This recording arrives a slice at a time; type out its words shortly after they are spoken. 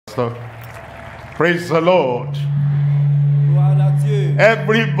Praise the Lord.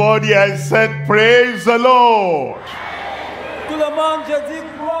 Everybody, I said, praise the Lord. Tout le monde, je dis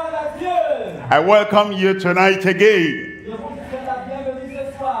gloire à Dieu. I welcome you tonight again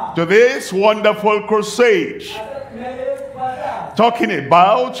to this wonderful crusade, talking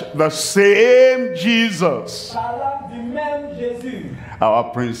about the same Jesus, our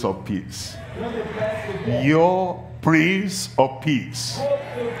Prince of Peace, your Prince of Peace.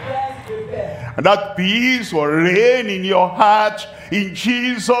 And that peace will reign in your heart in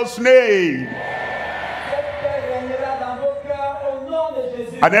Jesus' name.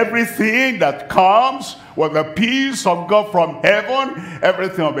 And everything that comes with the peace of God from heaven,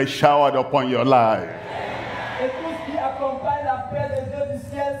 everything will be showered upon your life.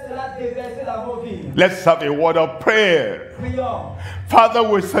 Let's have a word of prayer. Father,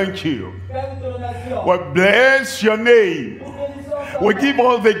 we thank you. We bless your name. We give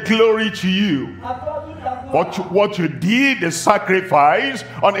all the glory to you. What you did, the sacrifice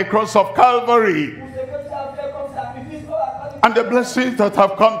on the cross of Calvary, and the blessings that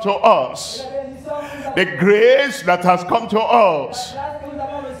have come to us, the grace that has come to us,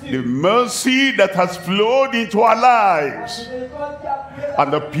 the mercy that has flowed into our lives,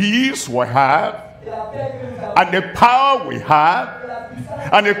 and the peace we have, and the power we have,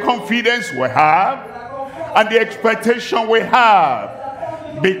 and the confidence we have, and the expectation we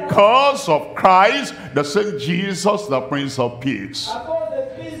have, because of Christ, the same Jesus, the Prince of Peace.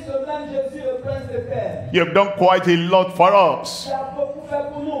 You've done quite a lot for us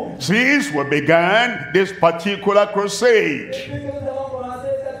since we began this particular crusade.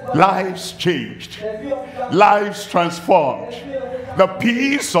 Lives changed, lives transformed, the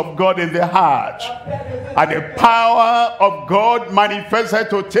peace of God in the heart, and the power of God manifested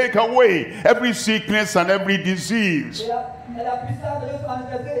to take away every sickness and every disease.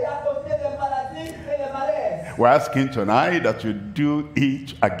 We're asking tonight that you do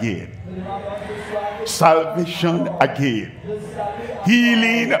it again. Salvation again.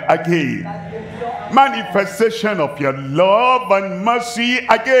 Healing again. Manifestation of your love and mercy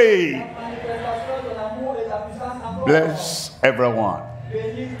again. Bless everyone.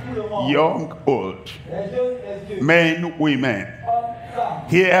 Young, old. Men, women.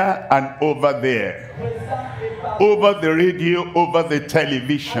 Here and over there. Over the radio, over the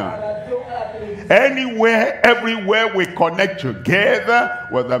television. Anywhere, everywhere we connect together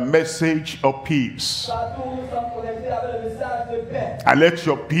with the message of peace. And let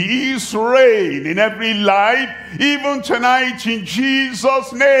your peace reign in every life, even tonight, in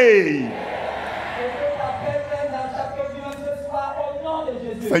Jesus' name.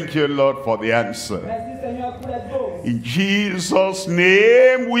 Thank you, Lord, for the answer. In Jesus'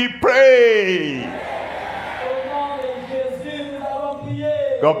 name we pray.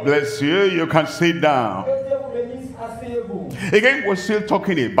 God bless you. You can sit down. Again, we're still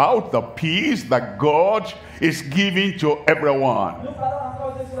talking about the peace that God is giving to everyone.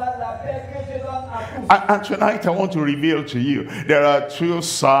 And tonight I want to reveal to you, there are two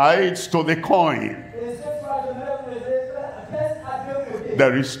sides to the coin.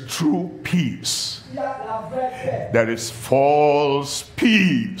 There is true peace. There is false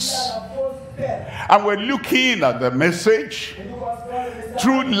peace. And we're looking at the message,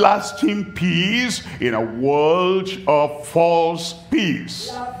 true lasting peace in a world of false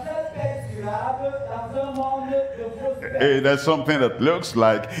peace. There's something that looks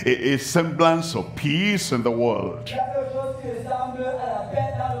like a semblance of peace in the world.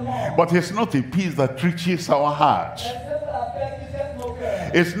 But it's not a peace that reaches our heart.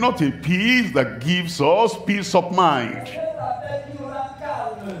 It's not a peace that gives us peace of mind.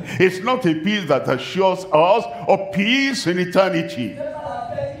 It's not a peace that assures us of peace in eternity.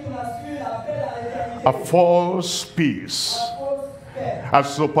 A false peace. A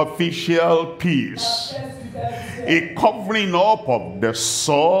superficial peace. A covering up of the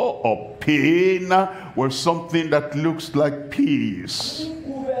sore or pain with something that looks like peace.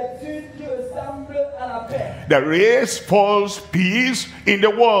 There is false peace in the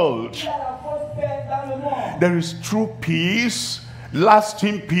world. There is true peace,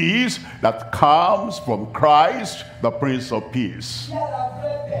 lasting peace that comes from Christ, the Prince of Peace.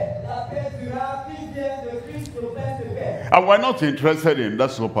 And we're not interested in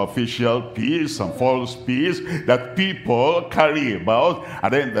that superficial peace and false peace that people carry about,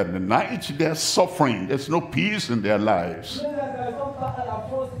 and then in the night they're suffering. There's no peace in their lives.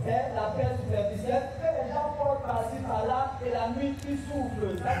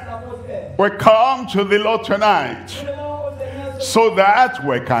 We come to the Lord tonight so that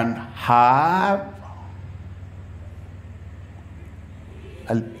we can have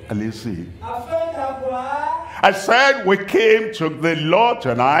Allez-y. I said we came to the Lord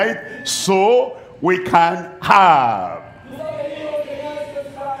tonight so we can have.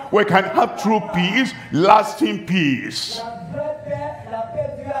 We can have true peace, lasting peace.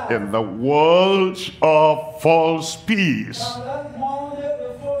 In the world of false peace.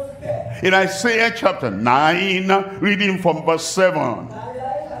 In Isaiah chapter 9, reading from verse 7.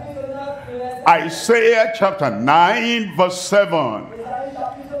 Isaiah chapter 9, verse 7.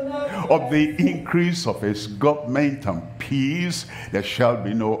 Of the increase of his government and peace, there shall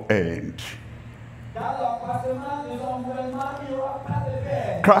be no end.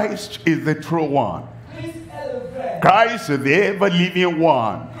 Christ is the true one. Christ is the ever-living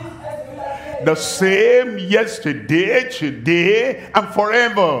one. The same yesterday, today, and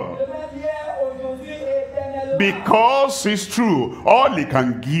forever. Because he's true, all he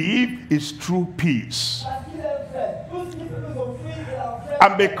can give is true peace.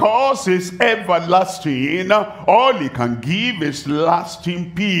 And because he's everlasting, all he can give is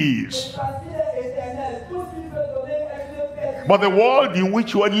lasting peace. But the world in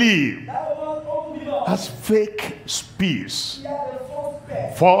which we live has fake peace,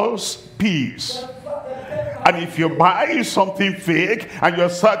 false peace. And if you buy something fake and you're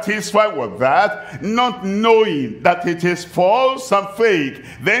satisfied with that, not knowing that it is false and fake,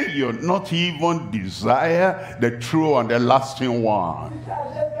 then you'll not even desire the true and the lasting one.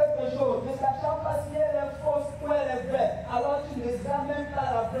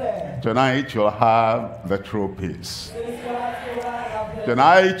 Tonight you'll have the true peace.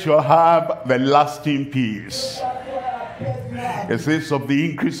 Tonight you'll have the lasting peace. It says, of the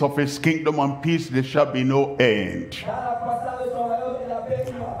increase of his kingdom and peace there shall be no end.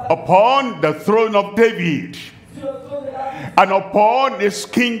 Upon the throne of David and upon his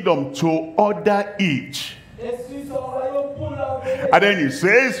kingdom to order it. And then he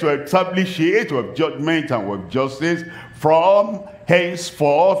says to establish it with judgment and with justice from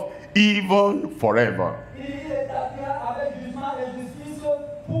henceforth even forever.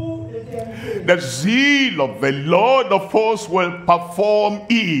 The zeal of the Lord of hosts will perform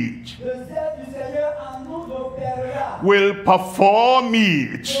it. Will perform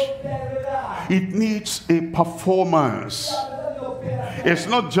it. It needs a performance. It's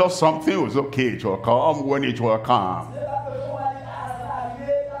not just something that was okay, it will come when it will come.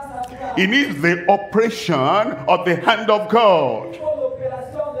 It needs the operation of the hand of God.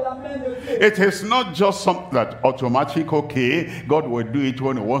 It is not just something that automatic, okay, God will do it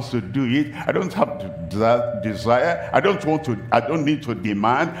when he wants to do it. I don't have that desire. I don't need to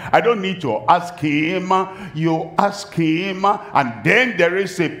demand. I don't need to ask him. You ask him, and then there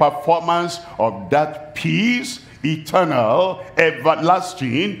is a performance of that peace, eternal,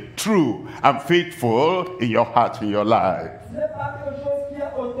 everlasting, true, and faithful in your heart, in your life.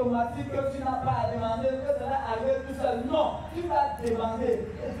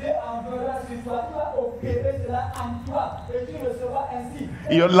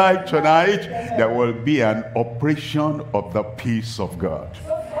 In your life tonight, there will be an operation of the peace of God.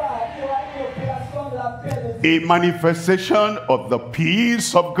 A manifestation of the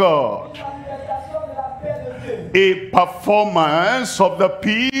peace of God. A performance of the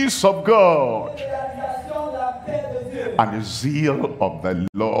peace of God. And the zeal of the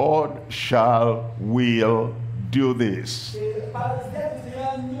Lord will do this.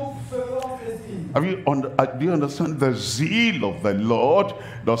 Do you understand? The zeal of the Lord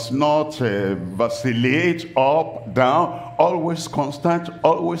does not vacillate up, down, always constant,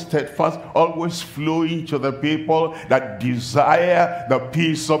 always steadfast, always flowing to the people that desire the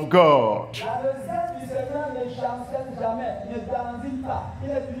peace of God.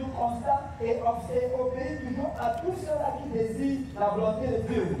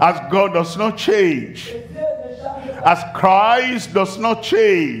 As God does not change, as Christ does not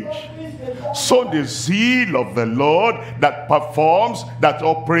change, so the zeal of the Lord that performs, that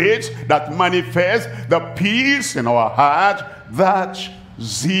operates, that manifests the peace in our heart, that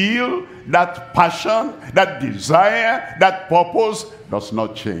zeal, that passion, that desire, that purpose does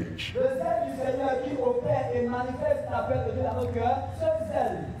not change.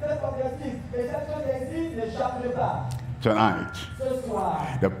 Tonight,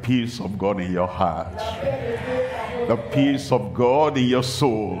 the peace of God in your heart, the peace of God in your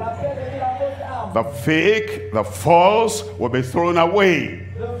soul, the fake, the false will be thrown away.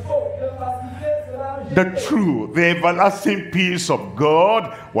 The true, the everlasting peace of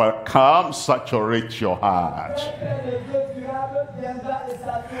God will come, saturate your heart.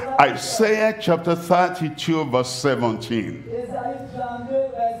 Isaiah chapter 32 verse 17.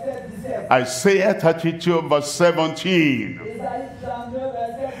 Isaiah 32 verse 17.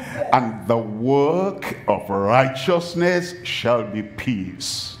 And the work of righteousness shall be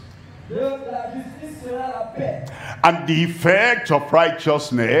peace. And the effect of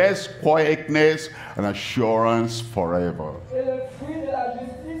righteousness, quietness, and assurance forever.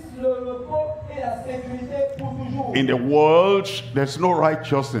 In the world, there's no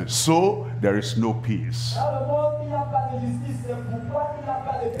righteousness, so there is no peace.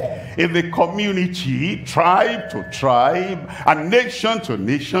 In the community, tribe to tribe, and nation to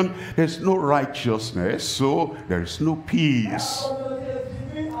nation, there's no righteousness, so there is no peace.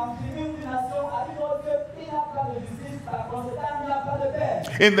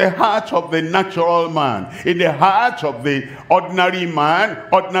 In the heart of the natural man, in the heart of the ordinary man,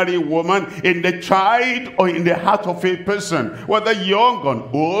 ordinary woman, in the child, or in the heart of a person, whether young or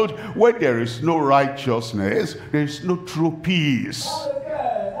old, where there is no righteousness, there is no true peace.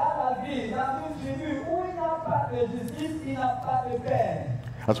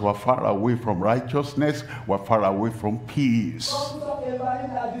 As we're far away from righteousness, we're far away from peace.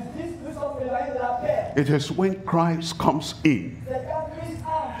 It is when Christ comes in,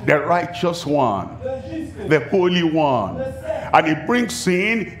 the righteous one, the holy one, and he brings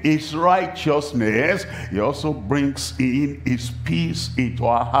in his righteousness, he also brings in his peace into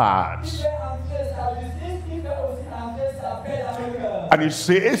our hearts. And he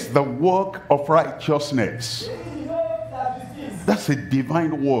says the work of righteousness. That's a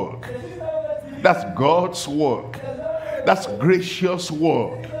divine work. That's God's work. That's gracious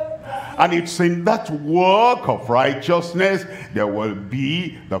work. And it's in that work of righteousness there will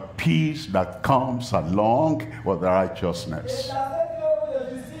be the peace that comes along with the righteousness.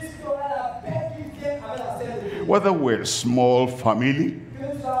 Whether we're a small family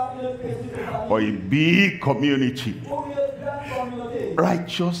or a big community,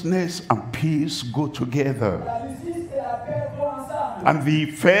 righteousness and peace go together. And the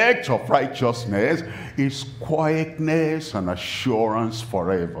effect of righteousness is quietness and assurance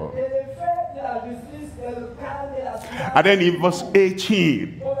forever. And then in verse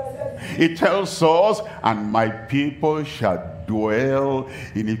 18, it tells us, and my people shall dwell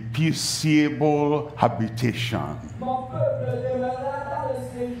in a peaceable habitation.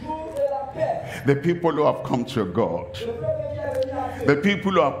 The people who have come to God, the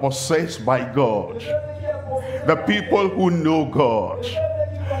people who are possessed by God, the people who know God,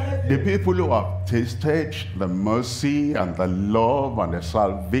 the people who have tasted the mercy and the love and the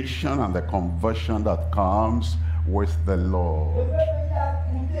salvation and the conversion that comes with the Lord.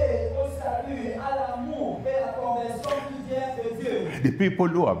 The people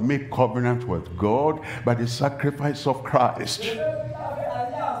who have made covenant with God by the sacrifice of Christ.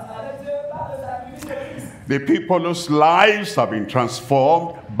 The people whose lives have been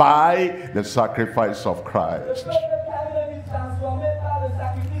transformed by the sacrifice of Christ.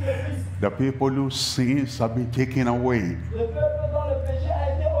 The people whose sins have been taken away.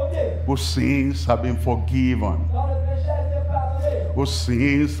 Whose sins have been forgiven. Whose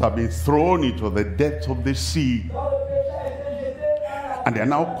sins have been thrown into the depths of the sea. And they are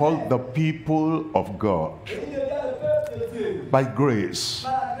now called the people of God. By grace,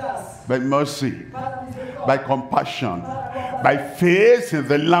 by mercy, by compassion, by faith in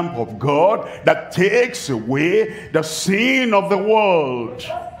the Lamb of God that takes away the sin of the world.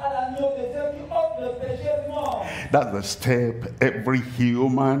 That's the step every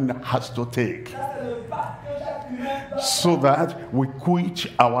human has to take, so that we quit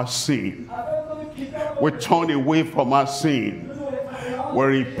our sin, we turn away from our sin, we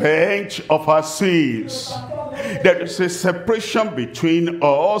repent of our sins. There is a separation between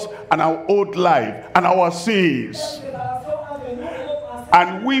us and our old life and our sins.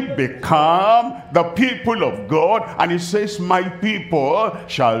 And we become the people of God. And it says, my people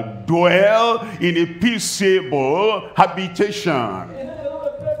shall dwell in a peaceable habitation.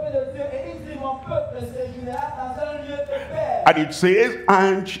 And it says,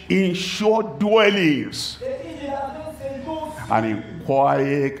 and in sure dwellings, and in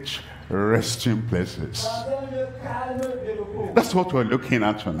quiet resting places. That's what we're looking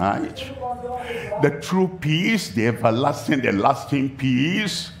at tonight. The true peace, the everlasting, the lasting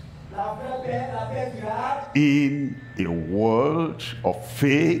peace in a world of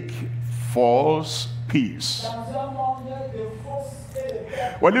fake, false peace.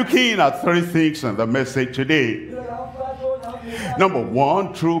 We're looking at three things in the message today. Number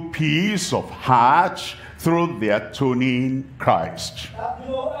one, true peace of heart through the atoning Christ.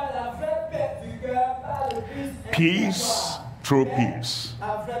 Peace, true peace.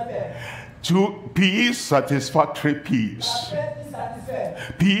 To peace, satisfactory peace.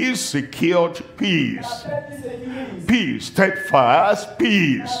 Peace, secured peace. Peace, steadfast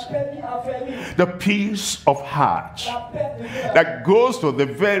peace. The peace of heart that goes to the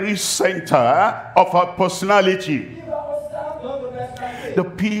very center of our personality. The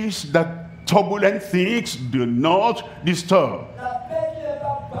peace that turbulent things do not disturb.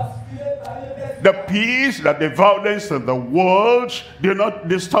 The peace that the violence of the world does not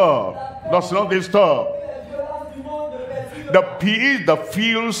disturb. The peace that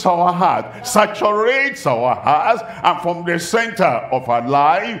fills our heart, saturates our hearts, and from the center of our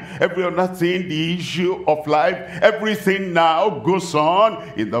life, every other thing, the issue of life, everything now goes on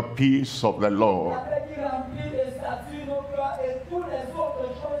in the peace of the Lord.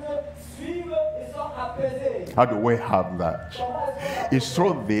 How do we have that? It's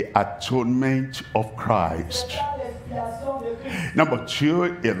through the atonement of Christ. Number two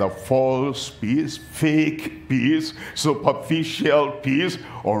is the false peace, fake peace, superficial peace,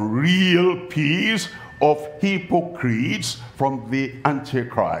 or real peace of hypocrites from the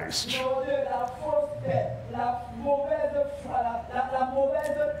Antichrist.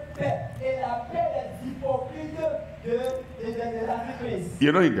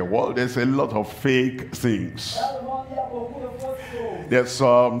 You know, in the world there's a lot of fake things. There's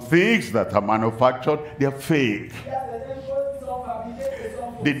some things that are manufactured, they're fake.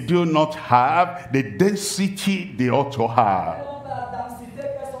 They do not have the density they ought to have.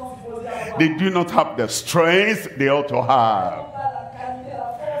 They do not have the strength they ought to have.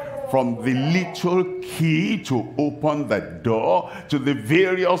 From the little key to open the door to the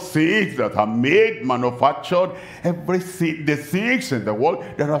various things that are made, manufactured, everything, the things in the world,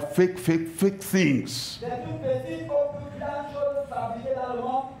 there are fake things.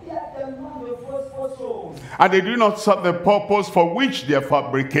 And they do not serve the purpose for which they are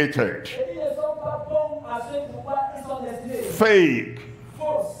fabricated. Fake,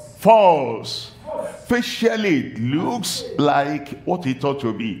 false. Facially it looks like what it ought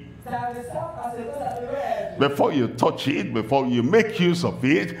to be. Before you touch it, before you make use of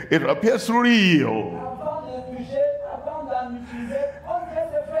it, it appears real.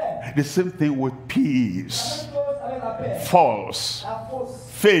 The same thing with peace. False,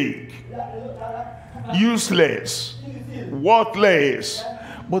 fake, useless, worthless.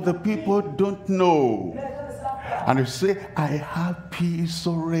 But the people don't know. And they say, I have peace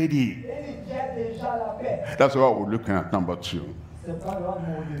already. That's what we're looking at, number two.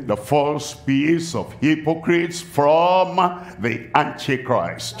 The false peace of hypocrites from the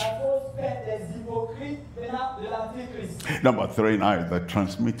Antichrist. Number three now is the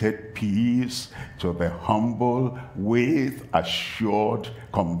transmitted peace to the humble with assured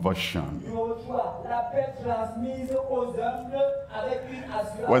conversion.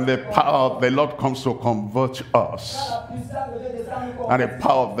 When the power of the Lord comes to convert us, and the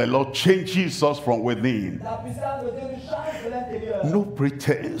power of the Lord changes us from within, no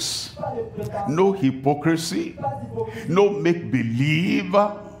pretense, no hypocrisy, no make-believe,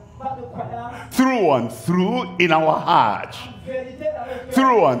 through and through in our heart,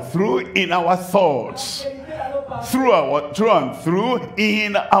 through and through in our thoughts, through and through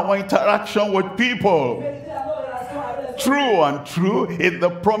in our interaction with people, through and through in the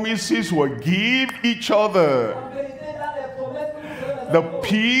promises we give each other. The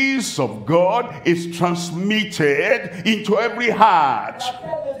peace of God is transmitted into every heart.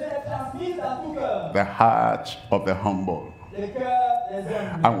 The heart of the humble.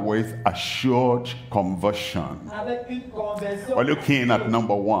 And with assured conversion. We're looking at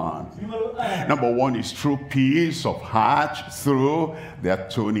number one. Number one is true peace of heart through the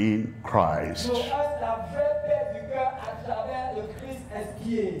atoning Christ.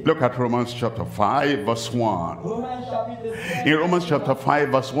 Look at Romans chapter 5 verse 1. In Romans chapter 5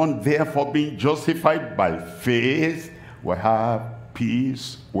 verse 1, therefore being justified by faith, we have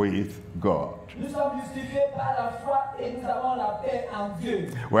peace with God.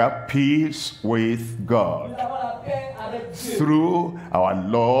 We have peace with God through our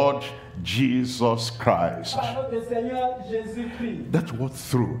Lord Jesus Christ. That word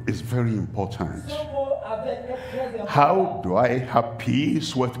through is very important. How do I have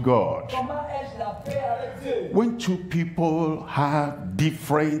peace with God? When two people have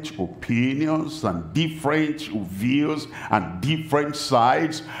different opinions and different views and different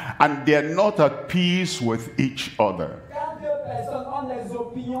sides, and they're not at peace with each other,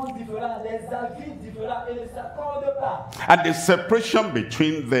 and the separation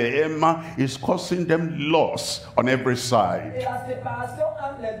between them is causing them loss on every side.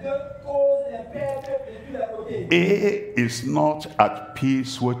 A is not at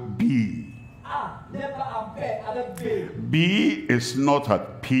peace with B. A n'est pas en paix avec B. B is not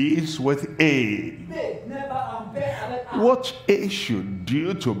at peace with A. B n'est pas en paix avec A. What A should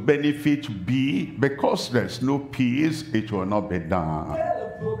do to benefit B, because there's no peace, it will not be done. Quel est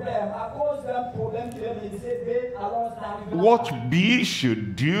le problème? À cause d'un problème qui va bénéficier B, alors ça arrive. What B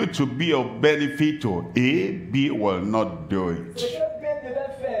should do to be of benefit to A, B will not do it. Ce que B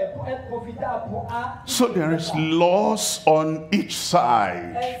devait faire pour être profitable pour A. So there is loss on each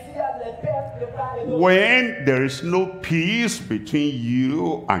side. Ainsi, il y a des pertes de part et d'autre. When there is no peace between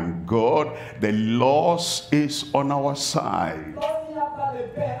you and God, the loss is on our side. Quand il n'y a pas de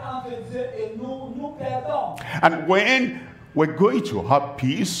paix entre Dieu et nous, nous perdons. And when we're going to have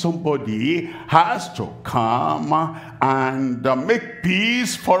peace, somebody has to come and make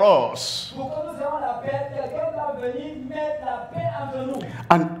peace for us. Pour que nous ayons la paix, quelqu'un va venir mettre la paix entre nous.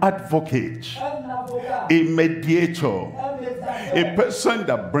 An advocate, Un avocat, a mediator, un médiateur. a person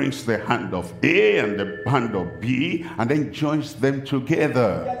that brings the hand of A and the hand of B and then joins them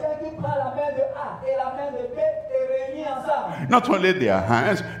together. Quelqu'un qui prend la main de A et la main de B et réunit ensemble. Not only their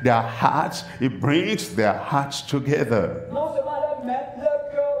hands, their hearts, it brings their hearts together. Non seulement leur main,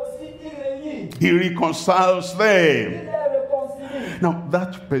 leur cœur aussi, il réunit. He reconciles Il them. les réconcilie. Now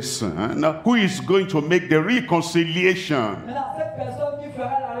that person who is going to make the reconciliation, Maintenant, cette personne qui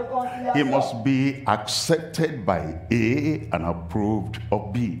fera la réconciliation, he must be accepted by A and approved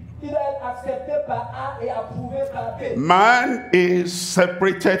of B. il doit être accepté par A et approuvé par B. Man is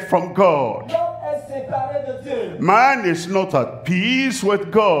separated from God. L'homme est séparé de Dieu. Man is not at peace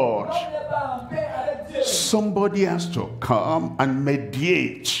with God. L'homme n'est pas en paix avec Dieu. Somebody has to come and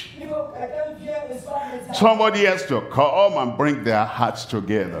mediate. Il faut que quelqu'un vienne et soit médiateur. Somebody has to come and bring their hearts Il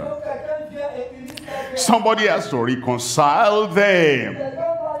together. faut que quelqu'un vienne et unisse leur cœur. Somebody has to reconcile them. Quelqu'un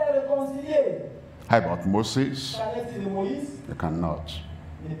doit les réconcilier. How about Moses? Qu'en est-il de Moïse? They cannot.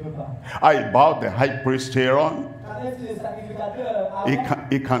 Il ne peut pas. How about the high priest Aaron? Qu'en est-il des sacrificateurs? He, Aaron?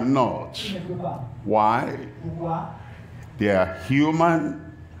 he cannot. Il ne peut pas. Why? Pourquoi? They are human,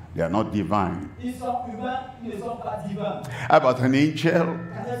 they are not divine. Ils sont humains, ils ne sont pas divins. How about an angel?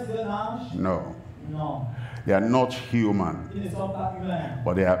 Qu'en est-il d'un ange? No. Non. They are not human, Ils ne sont pas humains.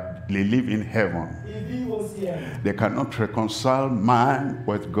 but they live in heaven. Ils vivent au ciel. They cannot reconcile man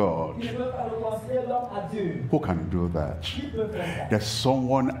with God. Ils ne peuvent pas réconcilier l'homme à Dieu. Who can do that? Qui peut faire ça? There's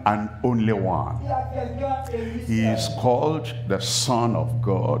someone and only one. Il y a quelqu'un et lui He is seul. called the Son of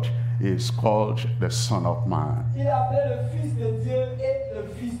God. He is called the Son of Man. Il est appelé le Fils de Dieu et le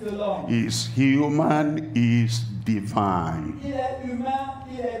Fils de l'homme. He is human, he is divine. Il est humain,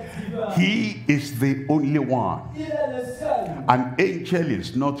 il est divin. He is the only one. Il est le seul. An angel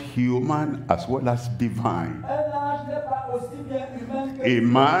is not human as well as divine. Un ange n'est pas aussi bien humain que A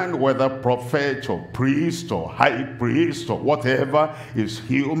man, whether prophet or priest or high priest or whatever, is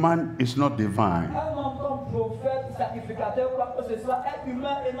human, is not divine. un homme comme prophète, sacrificateur, quoi que ce soit, est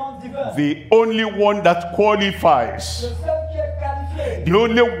humain et non divin. The only one that Le qualifies, seul qui est qualifié, the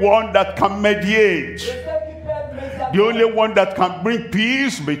only one that can mediate, le seul qui peut être médiateur, the only one that can bring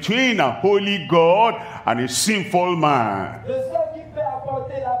peace between a holy God and a sinful man le seul qui peut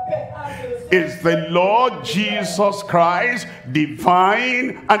apporter la paix entre le is the Lord Jesus Christ,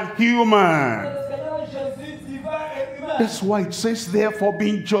 divine and human. le Seigneur Jésus divin et humain. That's why it says, therefore,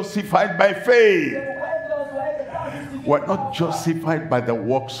 being justified by faith. C'est pourquoi il doit être justifié We're par not la foi. justified by the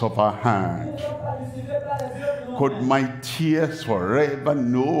works of our hand. Nous ne sommes pas justifiés par les œuvres de nos Could mains. my tears forever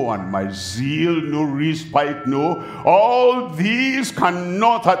know and my zeal no respite know? All these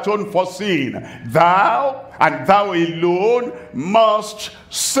cannot atone for sin. Thou and thou alone must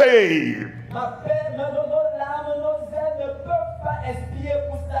save. Ma paix, nos larmes, nos ailes ne peuvent pas expier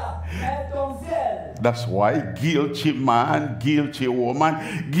pour ça. Mais ton zèle, That's why guilty man, guilty woman,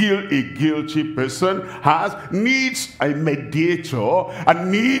 a guilty person needs a mediator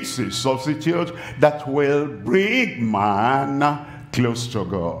and needs a substitute that will bring man close to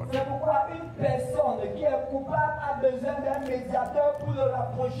God. c'est pourquoi une personne qui est coupable a besoin d'un médiateur pour le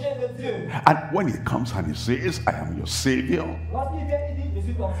rapprocher de Dieu. And when he comes and he says, I am your Savior, Lorsqu'il vient, il dit, je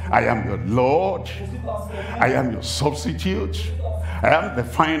suis ton I Seigneur, am your Lord, je suis ton Seigneur, I am your substitute, I am the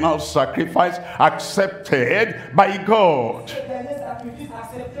final sacrifice accepted by God. le dernier sacrifice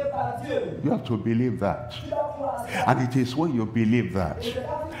accepté par Dieu. You have to believe that. Tu dois croire à ça. And it is when you believe that Et c'est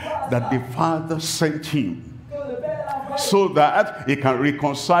quand tu crois à that ça the Father sent him que le Père l'a envoyé so that he can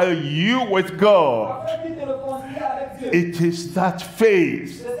reconcile you with God. afin qu'il te réconcilie avec Dieu. It is that faith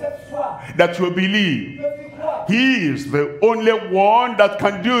C'est cette foi that you believe. que tu crois. He is the only one that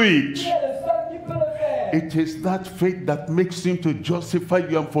can do Il it. est le seul qui peut le faire. It is that faith that makes him to justify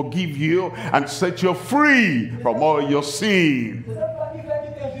you and forgive you and set you free from all your sin. C'est cette foi qui fait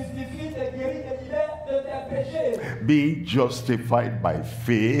qu'il te justifie, te guérit being justified by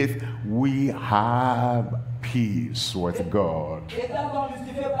faith, we have peace with God.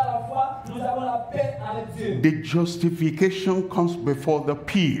 The justification comes before the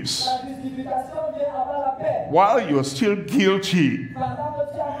peace. While you're still guilty,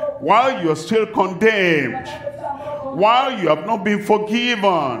 while you're still condemned, while you have not been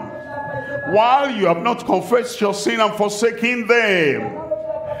forgiven, while you have not confessed your sin and forsaken them,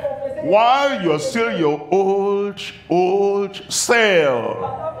 while you're still your old self,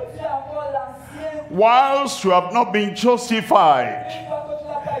 whilst you have not been justified,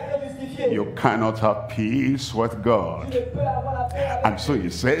 you cannot have peace with God. And so he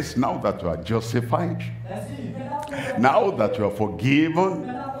says, now that you are justified, now that you are forgiven,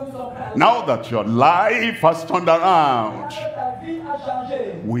 now that your life has turned around,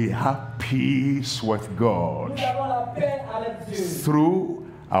 we have peace with God through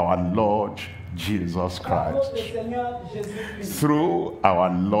our Lord Jesus Christ. Through our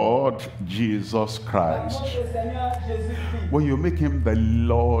Lord Jesus Christ. When you make him the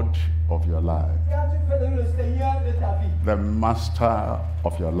Lord of your life, the master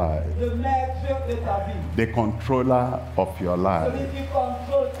of your life, the controller of your life,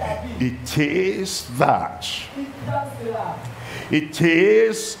 it is that. It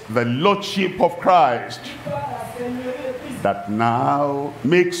is the Lordship of Christ that now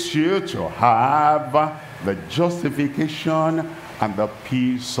makes you to have the justification and the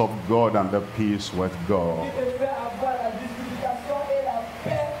peace of God and the peace with God.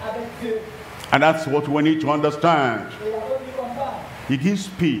 And that's what we need to understand. He gives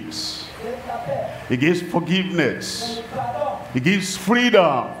peace. He gives forgiveness. He gives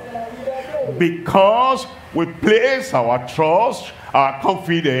freedom. Because we place our trust, our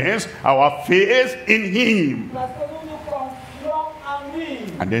confidence, our faith in him.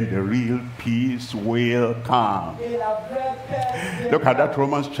 And then the real peace will come. Look at that,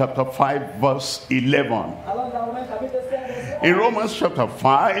 Romans chapter 5 verse 11. In Romans chapter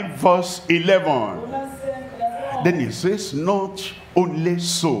 5 verse 11, then he says, not only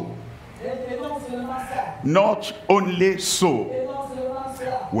so. Not only so.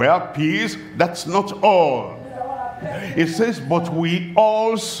 We have peace, that's not all. It says, but we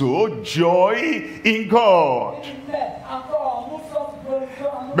also joy in God.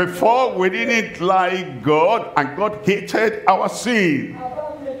 Before we didn't like God, and God hated our sin.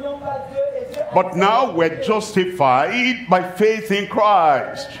 But now we're justified by faith in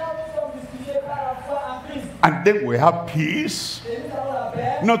Christ. And then we have peace.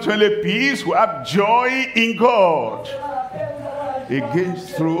 Not only peace, we have joy in God. Again,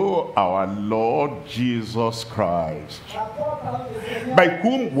 through our Lord Jesus Christ, by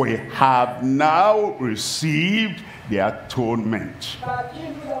whom we have now received the atonement.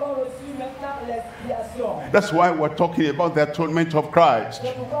 That's why we're talking about the atonement of Christ.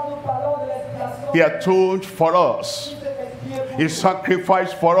 He atoned for us. He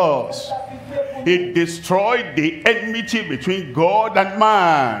sacrificed for us. He destroyed the enmity between God and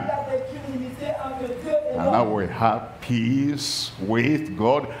man. And now we have peace with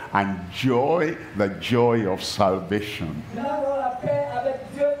God and joy, the joy of salvation.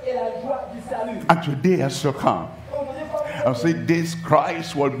 And today as you come, I'll say, this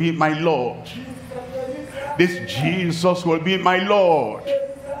Christ will be my Lord. This Jesus will be my Lord.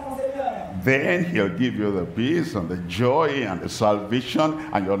 Then he'll give you the peace and the joy and the salvation,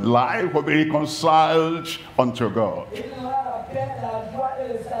 and your life will be reconciled unto God.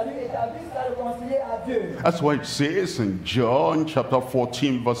 That's what it says in John chapter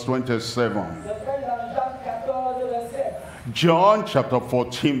 14 verse 27. John chapter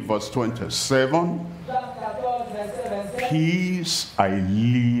 14 verse 27. Peace I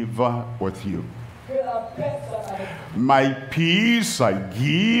leave with you. My peace I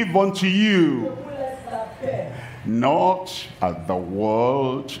give unto you. Not as the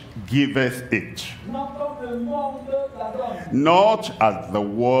world giveth it. Not as the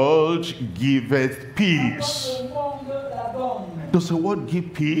world giveth peace. Does the world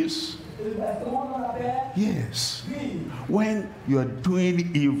give peace? Yes. When you are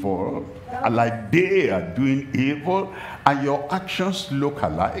doing evil, like they are doing evil, and your actions look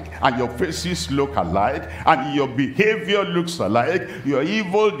alike, and your faces look alike, and your behavior looks alike, you're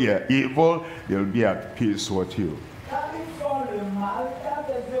evil, they're evil, they'll be at peace with you.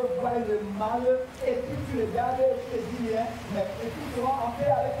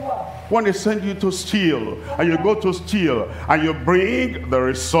 When they send you to steal, and you go to steal, and you bring the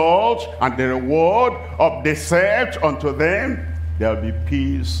result and the reward of the theft unto them, there'll be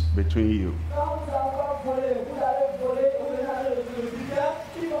peace between you.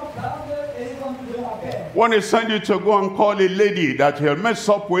 When he sends you to go and call a lady that he'll mess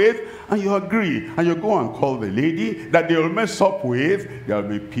up with, and you agree, and you go and call the lady that they'll mess up with, there'll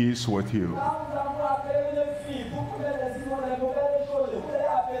be peace with you.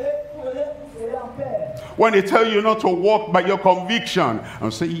 When they tell you not to walk by your conviction,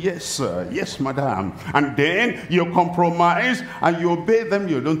 and say, yes, sir, yes, madam, and then you compromise and you obey them,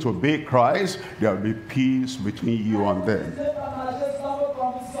 you don't obey Christ, there'll be peace between you and them.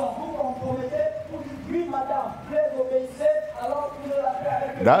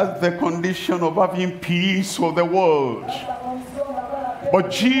 That's the condition of having peace with the world. But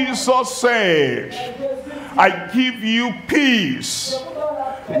Jesus said, I give you peace,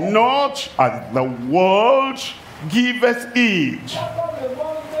 not as the world giveth it.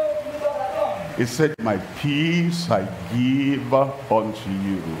 He said, my peace I give unto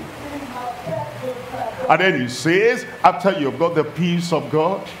you. And then he says, after you've got the peace of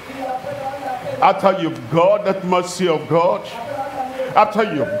God, after you've got that mercy of God, after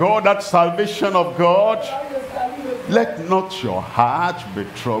you've got that salvation of God, let not your heart be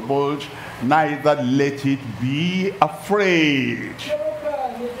troubled, neither let it be afraid.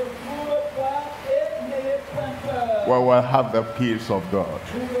 We will have the peace of God.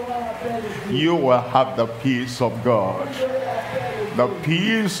 You will have the peace of God. The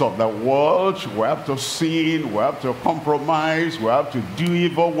peace of the world, we have to sin, we have to compromise, we have to do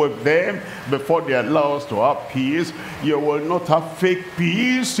evil with them before they allow us to have peace. You will not have fake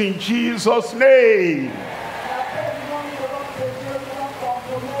peace in Jesus' name.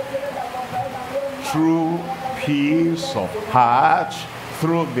 True peace of heart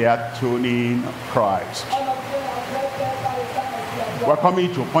through the atoning Christ. We're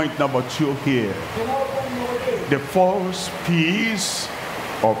coming to point number 2 here. The false peace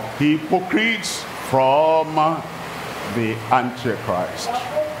of hypocrites from the Antichrist.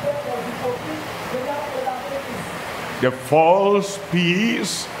 The false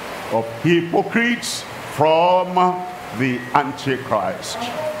peace of hypocrites from the Antichrist.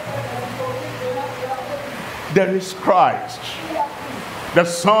 There is Christ, the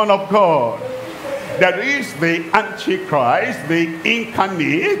Son of God. There is the Antichrist, the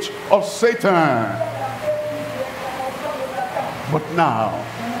incarnate of Satan. But now,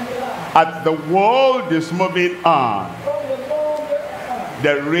 as the world is moving on,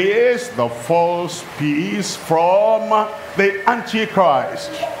 there is the false peace from the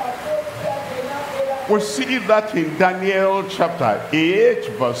Antichrist. We see that in Daniel chapter 8,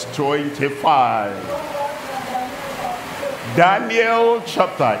 verse 25. Daniel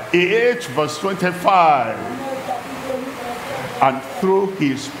chapter 8, verse 25. And through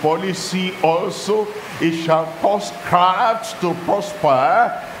his policy also, he shall cause craft to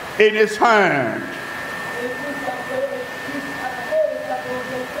prosper in his hand.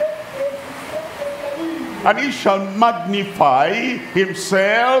 And he shall magnify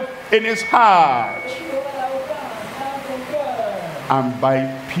himself in his heart. And by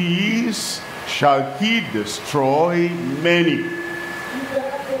peace shall he destroy many.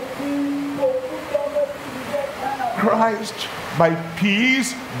 Christ by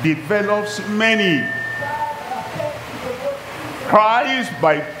peace develops many. Christ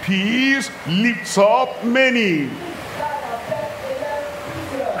by peace lifts up many.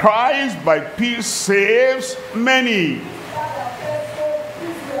 Christ by peace saves many.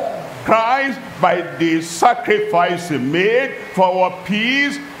 Christ by the sacrifice he made for our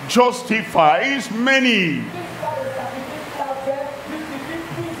peace justifies many.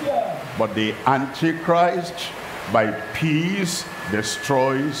 But the Antichrist by peace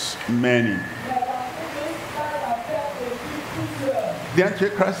destroys many. The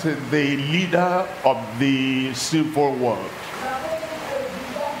Antichrist is the leader of the sinful world.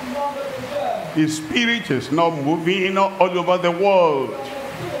 His spirit is now moving all over the world.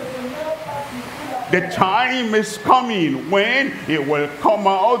 The time is coming when it will come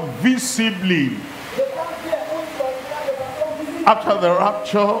out visibly. After the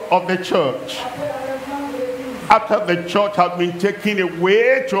rapture of the church, after the church has been taken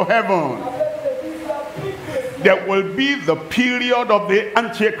away to heaven, there will be the period of the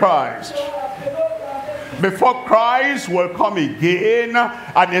Antichrist, before Christ will come again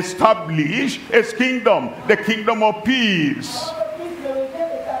and establish his kingdom, the kingdom of peace.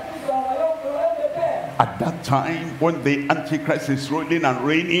 At that time, when the Antichrist is ruling and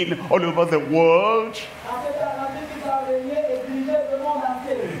reigning all over the world,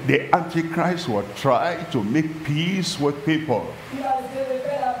 the Antichrist will try to make peace with people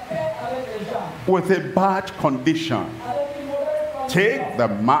with a bad condition. Take the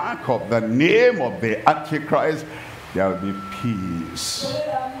mark of the name of the Antichrist, there will be peace.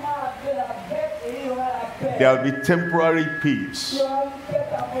 There'll be temporary peace.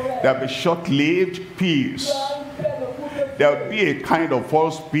 There'll be short-lived peace. There'll be a kind of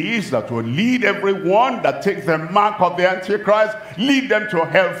false peace that will lead everyone that takes the mark of the Antichrist, lead them to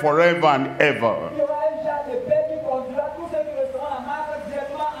hell forever and ever.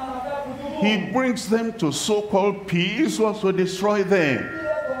 He brings them to so-called peace so as to destroy them,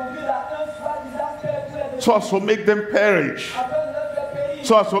 so as to make them perish,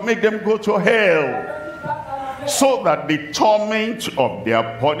 so as to make them go to hell, so that the torment of their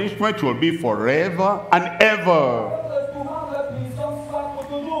punishment will be forever and ever.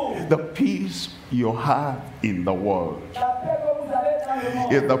 The peace you have in the world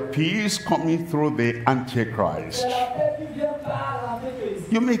is the peace coming through the Antichrist.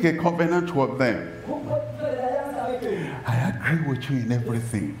 You make a covenant with them. I agree with you in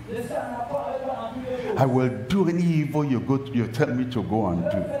everything. I will do any evil you tell me to go and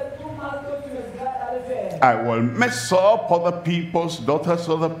do. I will mess up other people's daughters,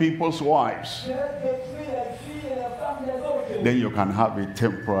 other people's wives. Then you can have a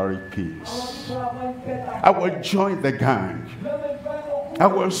temporary peace. I will join the gang. I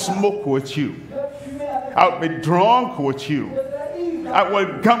will smoke with you. I'll be drunk with you. I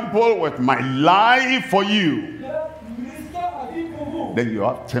will gamble with my life for you. Then you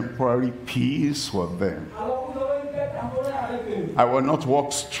have temporary peace with them. I will not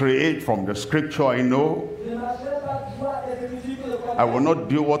walk straight from the scripture I know. I will not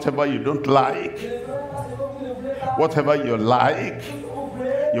do whatever you don't like. Whatever you like.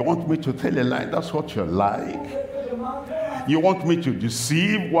 You want me to tell a lie, that's what you like. You want me to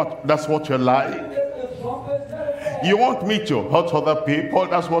deceive, that's what you like. You want me to hurt other people,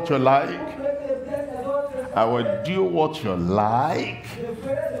 that's what you like. I will do what you like.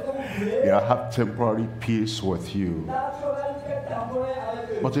 I have temporary peace with you.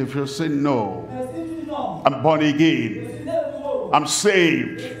 But if you say no, I'm born again, I'm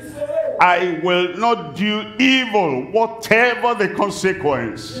saved, I will not do evil, whatever the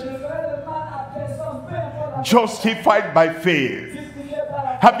consequence. Justified by faith,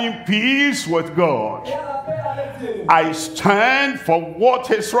 having peace with God, I stand for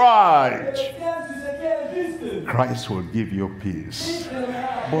what is right. Christ will give you peace.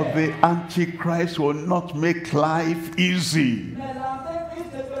 But the Antichrist will not make life easy.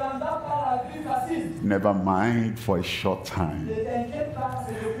 Never mind for a short time.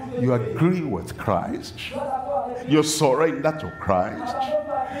 You agree with Christ. You surrender to Christ.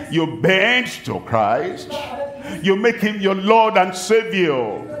 You bend to Christ. You make him your Lord and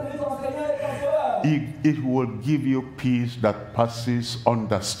Savior. It will give you peace that passes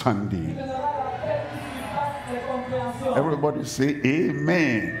understanding. Everybody say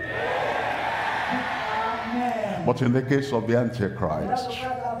amen. But in the case of the Antichrist,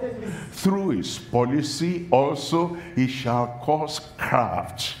 through his policy also, he shall cause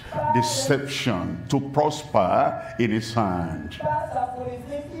craft, deception to prosper in his hand.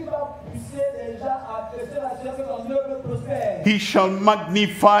 He shall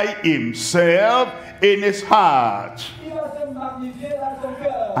magnify himself in his heart.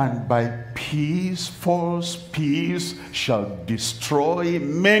 And by peace, false peace, shall destroy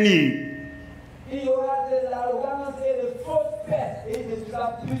many.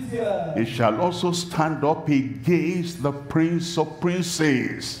 He shall also stand up against the prince of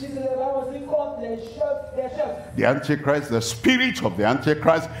princes. The Antichrist, the spirit of the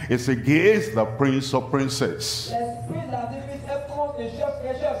Antichrist is against the prince of princes.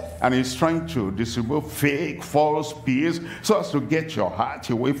 And he's trying to distribute fake, false peace so as to get your heart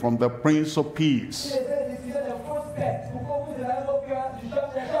away from the Prince of Peace.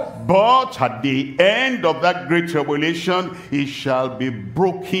 But at the end of that great tribulation, he shall be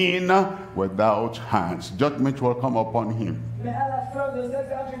broken without hands. Judgment will come upon him.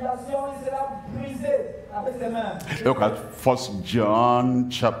 Look at 1 John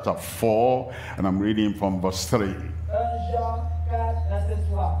chapter 4, and I'm reading from verse 3.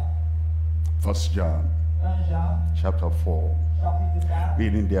 1 John chapter 4,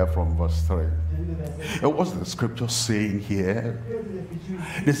 reading there from verse 3. What's the scripture saying here?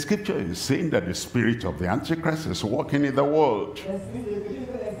 The scripture is saying that the spirit of the Antichrist is working in the world,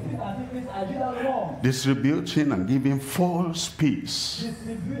 distributing and giving false peace.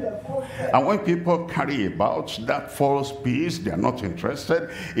 And when people carry about that false peace, they are not interested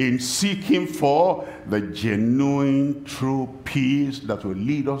in seeking for the genuine, true peace that will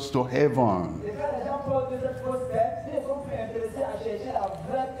lead us to heaven.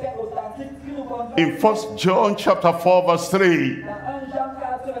 In 1 John chapter 4 verse 3,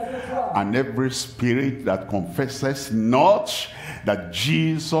 And every spirit that confesses not that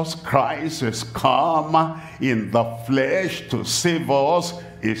Jesus Christ is come in the flesh to save us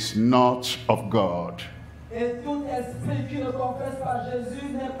is not of God. Et tout esprit qui ne confesse pas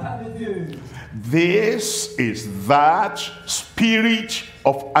Jésus n'est pas de Dieu. This is that spirit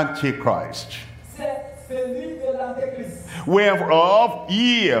of Antichrist, C'est celui de l'Antéchrist. whereof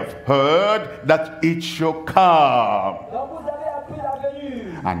ye have heard that it shall come. Donc vous avez appris la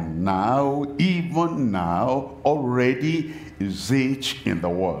venue. And now, even now, already is it in the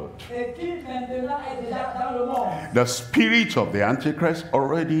world. Et qui maintenant est déjà dans le monde. The spirit of the Antichrist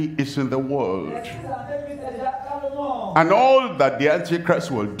already is in the world. L'esprit de l'Antéchrist est déjà dans le monde. And all that the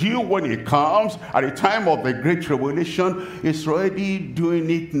Antichrist will do when he comes at the time of the Great Tribulation is already doing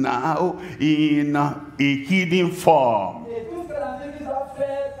it now in a hidden form. Et tout ce que l'Antéchrist va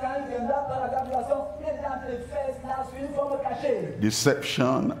faire quand il viendra dans la tribulation, il est en train de faire cela sous une forme cachée.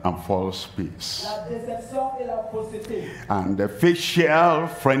 Deception and false peace. La déception et la fausseté. And the facial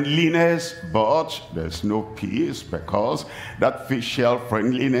friendliness, but there's no peace because that facial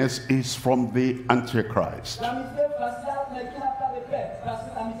friendliness is from the Antichrist. L'amitié faciale, mais qui n'a pas de paix, parce que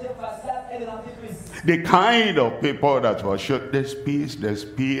l'amitié faciale est de l'Antéchrist. The kind of people that will show there's peace,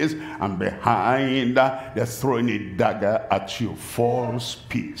 and behind they're throwing a dagger at you. False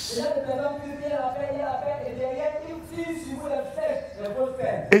peace. Il y a des personnes qui disent il y a la paix, et derrière, ils tirent sur vous les flèches, les fausses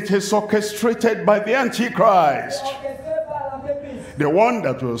paix. It is orchestrated by the Antichrist. Orchestré par l'Antéchrist. The one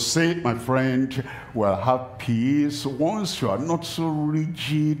that will say, my friend, will have peace once you are not so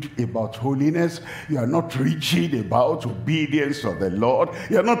rigid about holiness, you are not rigid about obedience to the Lord,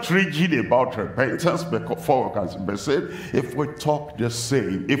 you are not rigid about repentance before we can be saved. If we talk the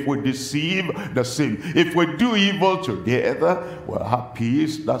same, if we deceive the same, if we do evil together, we'll have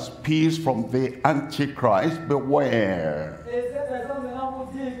peace. That's peace from the Antichrist. Beware. Et cette personne maintenant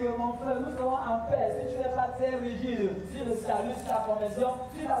vous dit que mon frère, nous serons en paix si tu n'es pas très rigide sur le salut, sur la conversion,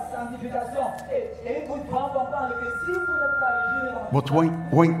 sur la sanctification. Et vous prend comprendre que si vous n'êtes pas rigide, But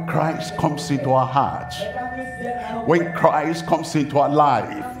when Christ comes into our hearts, when Christ comes into our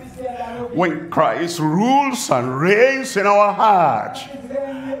life, when Christ rules and reigns in our hearts,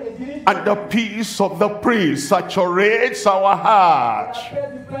 and the peace of the Prince saturates our hearts,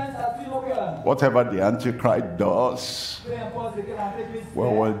 whatever the Antichrist does, we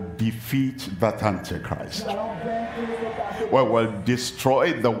will defeat that Antichrist. We will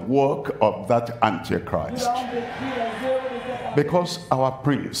destroy the work of that Antichrist. Because our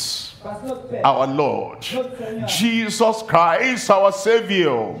Prince, our Lord, Jesus Christ, our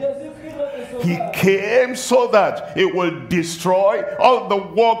Savior, he came so that he will destroy all the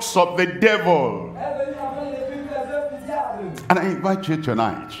works of the devil. And I invite you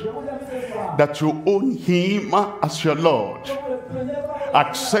tonight that you own him as your Lord,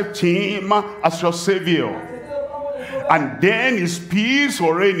 accept him as your Savior, and then his peace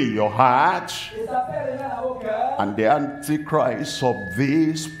will reign in your heart, and the Antichrist of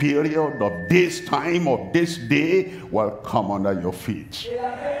this period, of this time, of this day will come under your feet.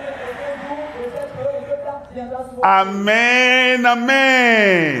 Amen,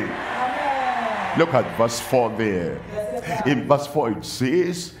 amen. Look at verse 4 there. In verse 4 it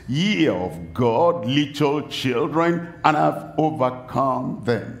says, ye are of God, little children, and have overcome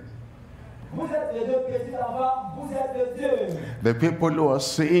them. The people who are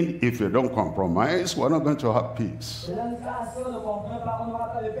saying, if you don't compromise, we're not going to have peace.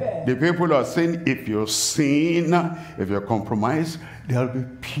 The people who are saying, if you sin, if you compromise, there'll be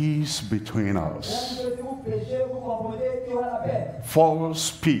peace between us.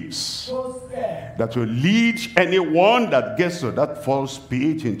 False peace that will lead anyone that gets to that false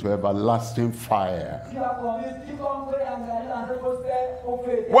peace into everlasting fire.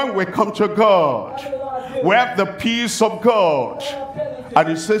 When we come to God, we have the peace of God. And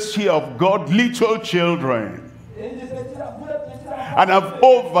it says here of God, little children, and have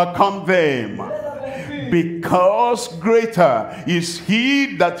overcome them. Because greater is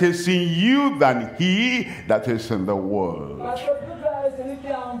he that is in you than he that is in the world.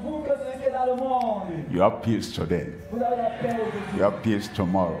 You have peace today. You have peace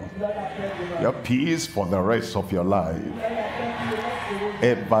tomorrow. You have peace for the rest of your life.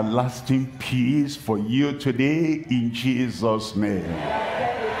 Everlasting peace for you today in Jesus' name.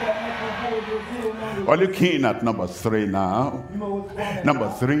 We're looking at number 3 now. Number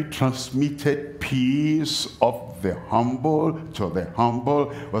 3, transmitted peace of the humble to the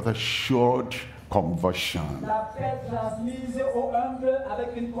humble with assured conversion.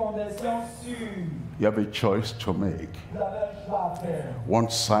 You have a choice to make. One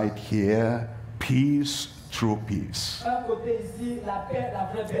side here, peace true peace. Un côté ici, la paix, la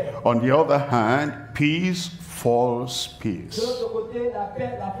vraie paix. On the other hand, peace, false De peace. l'autre côté, la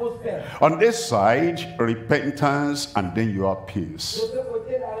paix, la fausse paix. On this side, repentance, and then you have peace. De ce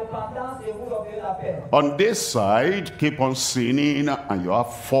côté, la repentance et vous aurez la paix. On this side, keep on sinning, and you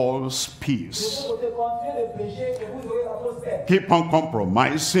have false De peace. ce côté, continuez de pécher et vous aurez la fausse paix. Keep on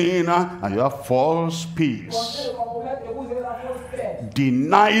compromising, and you have false peace. Continuez de compromettre et vous aurez la fausse paix.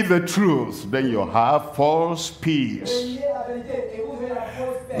 Deny the truth, then you have false peace. Reniez la vérité et vous aurez la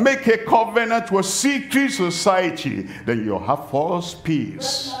fausse paix. Make a covenant with secret society, then you have false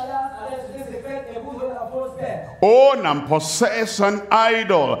peace. Own and possess an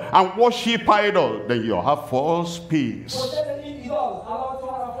idol and worship idol, then you have false peace.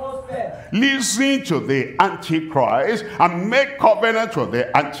 Listen to the Antichrist and make covenant with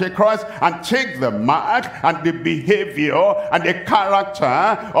the Antichrist and take the mark and the behavior and the character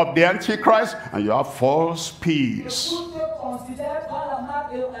of the Antichrist, and you have false peace.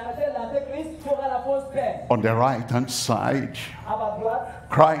 On the right hand side,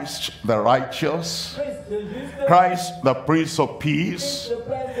 Christ the righteous, Christ the Prince of Peace,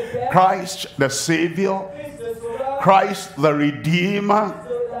 Christ the Savior, Christ the Redeemer,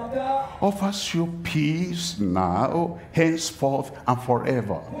 offers you peace now, henceforth, and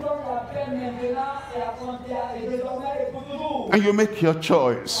forever. And you make your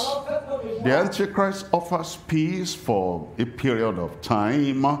choice. The Antichrist offers peace for a period of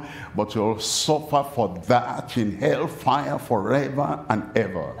time, but you'll suffer for that in hellfire forever and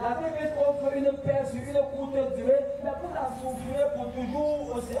ever.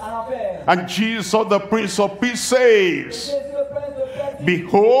 And Jesus, the Prince of Peace, says,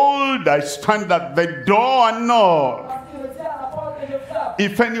 behold, I stand at the door and knock.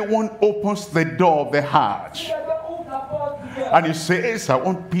 If anyone opens the door of the heart, and he says, I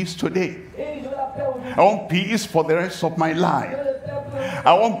want peace today, I want peace for the rest of my life,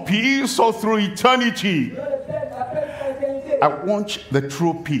 I want peace all through eternity, I want the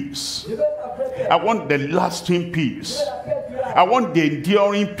true peace, I want the lasting peace, I want the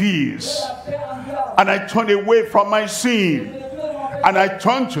enduring peace, and I turn away from my sin, and I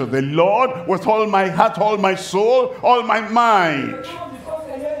turn to the Lord with all my heart, all my soul, all my mind.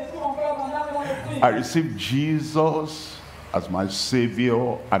 I receive Jesus as my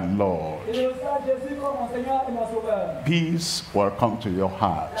Savior and Lord. Peace will come to your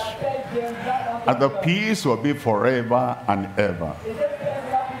heart, and the peace will be forever and ever.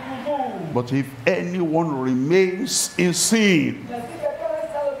 But if anyone remains in sin,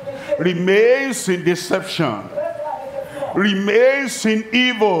 remains in deception, remains in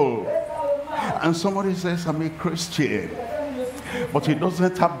evil, and somebody says, I'm a Christian, but he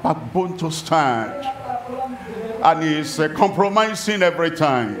doesn't have backbone to stand, and he's compromising every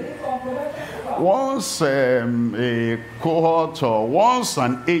time. Once a cohort or once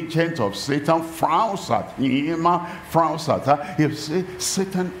an agent of Satan frowns at him, frowns at her, he'll say,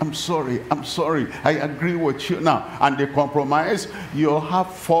 Satan, I'm sorry, I agree with you now. And they compromise, you'll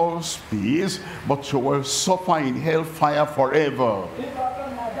have false peace, but you will suffer in hellfire forever.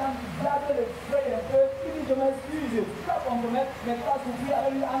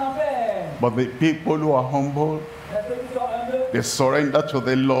 But the people who are humble, they surrender to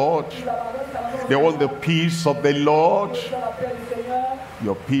the Lord, they want the peace of the Lord.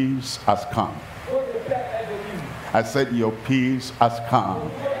 Your peace has come. I said your peace has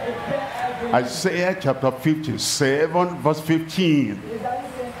come. Isaiah chapter 57 verse 15.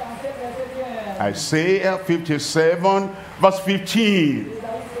 Isaiah 57 verse 15.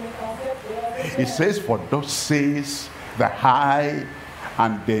 It says, for thus says the high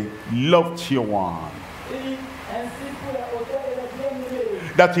and the lofty one,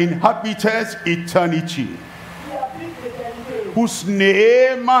 that inhabiteth eternity, whose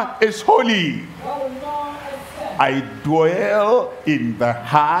name is holy. I dwell in the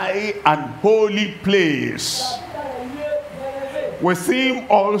high and holy place, with him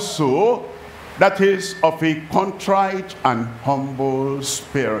also that is of a contrite and humble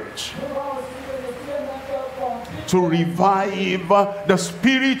spirit, to revive the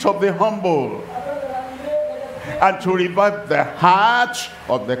spirit of the humble, and to revive the heart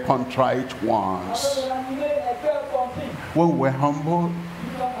of the contrite ones. When we're humble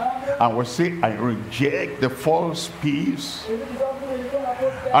and we say, I reject the false peace,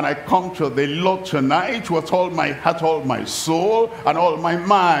 and I come to the Lord tonight with all my heart, all my soul, and all my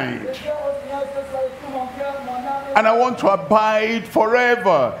mind, and I want to abide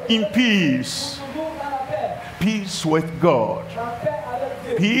forever in peace. Peace with God,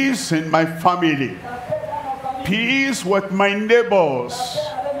 peace in my family, peace with my neighbors,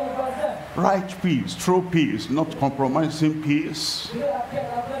 Right peace, true peace, not compromising peace.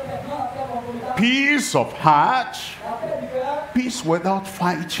 Peace of heart, peace without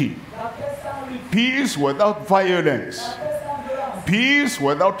fighting, peace without violence, peace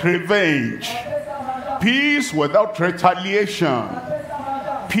without revenge, peace without retaliation,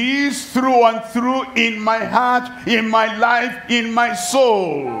 peace through and through in my heart, in my life, in my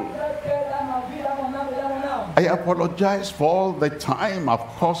soul. I apologize for all the time I've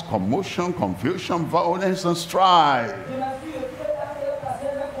caused commotion, confusion, violence, and strife.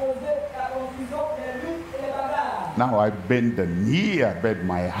 Now I bend the knee, I bend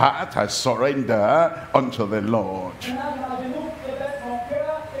my heart, I surrender unto the Lord.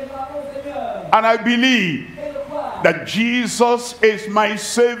 And I believe that Jesus is my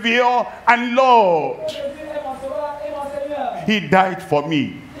Savior and Lord. He died for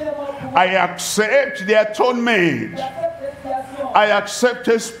me. I accept the atonement. I accept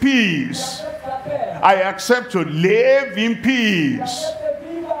his peace. I accept to live in peace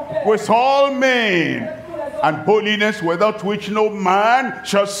with all men, and holiness without which no man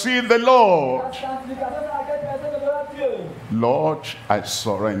shall see the Lord. Lord, I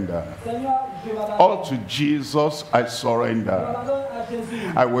surrender. All to Jesus I surrender.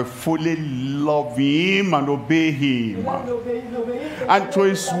 I will fully love him and obey him. And to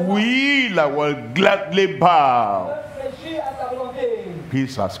his will I will gladly bow.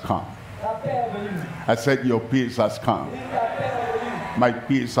 Peace has come. I said your peace has come. My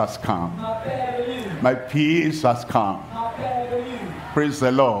peace has come. My peace has come. Praise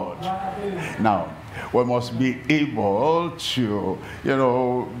the Lord. Now, we must be able to,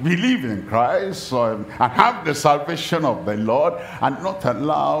 believe in Christ and have the salvation of the Lord and not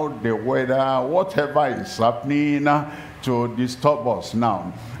allow the weather, whatever is happening, to disturb us.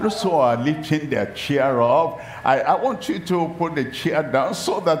 Now, those who are lifting their chair up, I want you to put the chair down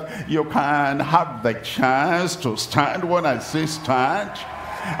so that you can have the chance to stand when I say stand.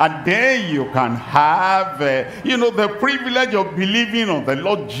 And then you can have, the privilege of believing on the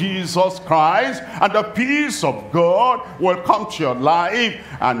Lord Jesus Christ, and the peace of God will come to your life,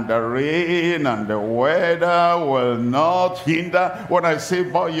 and the rain and the weather will not hinder. When I say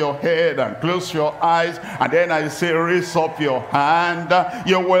bow your head and close your eyes, and then I say raise up your hand,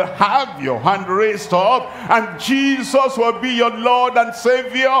 you will have your hand raised up, and Jesus will be your Lord and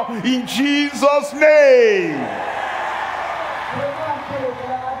Savior in Jesus' name.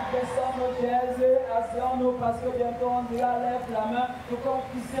 Parce que bientôt on dira lève la main pour qu'on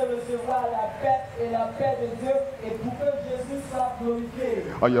puisse recevoir la paix et la paix de Dieu et pour que Jésus soit glorifié.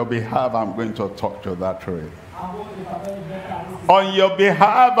 On your behalf, I'm going to talk to that rain. On your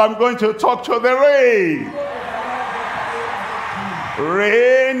behalf, I'm going to talk to the rain.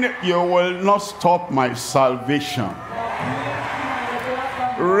 Rain, you will not stop my salvation.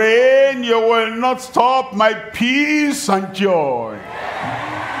 Rain, you will not stop my peace and joy.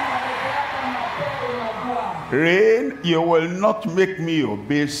 Rain, you will not make me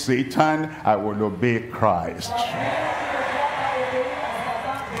obey Satan. I will obey Christ.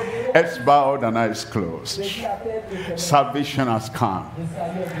 Heads bowed and eyes closed. Salvation has come.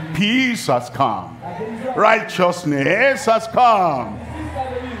 Peace has come. Righteousness has come.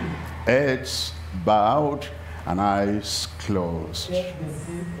 Heads bowed and eyes closed.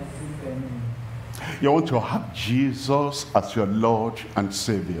 You want to have Jesus as your Lord and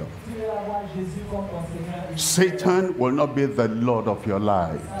Savior. Satan will not be the Lord of your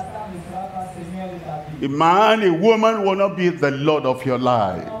life. A man, a woman will not be the Lord of your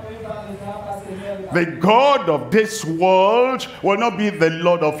life. The God of this world will not be the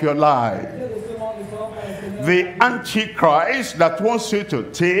Lord of your life. The Antichrist that wants you to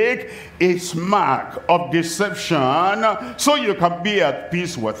take his mark of deception so you can be at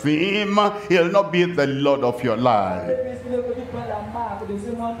peace with him, he'll not be the Lord of your life.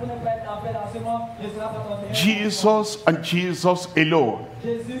 Jesus and Jesus alone.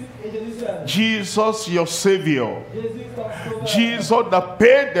 Jesus your Savior. Jesus that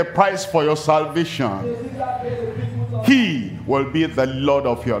paid the price for your salvation. He will be the Lord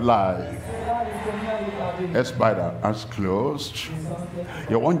of your life. Let's bow our eyes closed.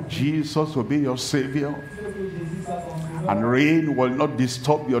 You want Jesus to be your Savior, and rain will not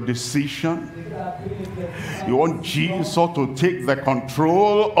disturb your decision. You want Jesus to take the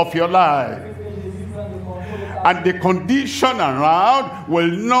control of your life, and the condition around will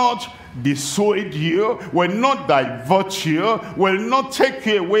not dissuade you, will not divert you, will not take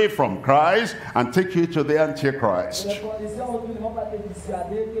you away from Christ and take you to the Antichrist.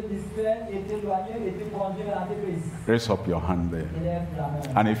 Raise up your hand there.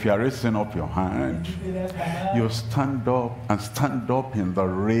 And if you are raising up your hand, you stand up and stand up in the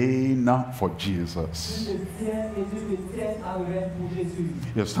reign for Jesus.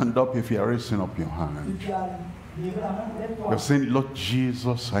 You stand up if you are raising up your hand. You're saying, Lord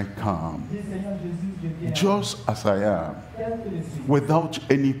Jesus, I come just as I am, without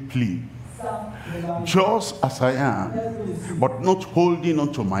any plea, just as I am, but not holding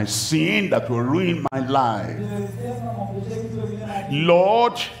on to my sin that will ruin my life.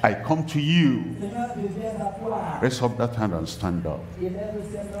 Lord, I come to you. Raise up that hand and stand up.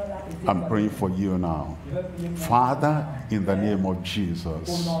 I'm praying for you now. Father, in the name of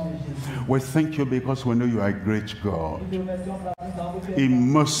Jesus, we thank you because we know you are a great God, a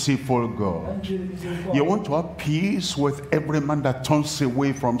merciful God. You want to have peace with every man that turns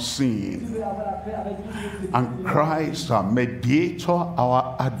away from sin. And Christ, our mediator,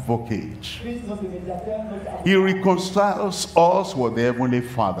 our advocate. He reconciles us with the Heavenly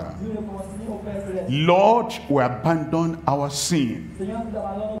Father. Lord, we abandon our sin.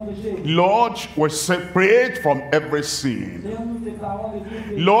 Lord, we separate from every sin.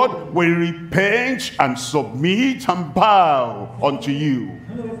 Lord, we repent and submit and bow unto you.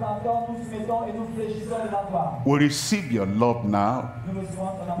 We receive your love now.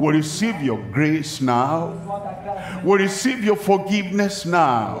 We receive your grace now. We receive your forgiveness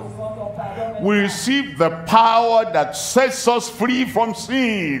now. We receive the power that sets us free from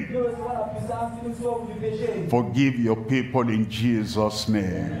sin. Forgive your people in Jesus'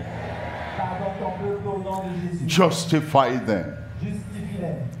 name. Justify them.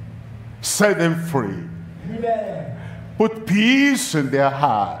 Set them free. Put peace in their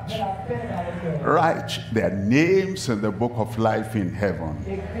heart. Write their names in the book of life in heaven.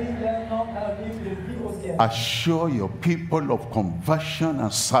 Assure your people of conversion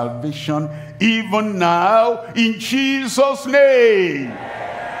and salvation even now in Jesus' name.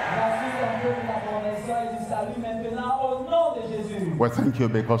 We thank you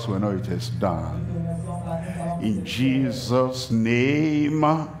because we know it is done. In Jesus' name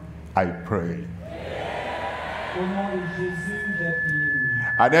I pray.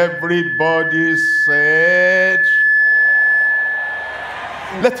 And everybody said,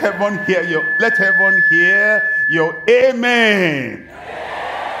 let heaven hear you. Let heaven hear your amen.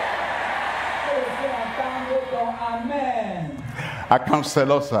 Our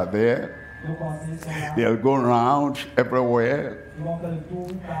counselors are there. They'll go around everywhere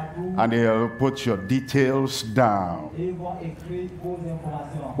and they'll put your details down.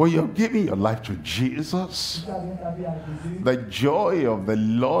 When you're giving your life to Jesus, the joy of the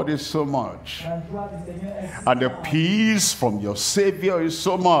Lord is so much, and the peace from your Savior is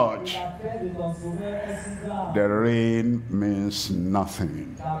so much. The rain means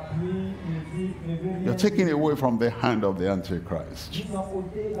nothing. You're taken away from the hand of the Antichrist.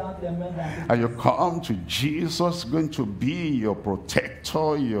 And you come to Jesus, going to be your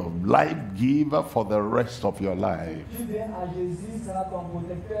protector, your life giver for the rest of your life.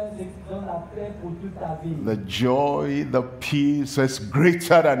 The joy, the peace is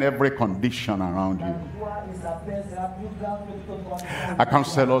greater than every condition around you. Our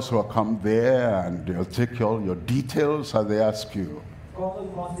counselors will come there and they'll take all your details as they ask you.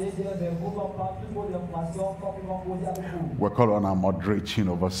 We call on our moderating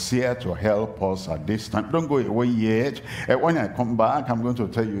overseer to help us at this time. Don't go away yet. When I come back, I'm going to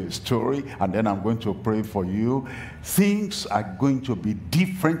tell you a story, and then I'm going to pray for you. Things are going to be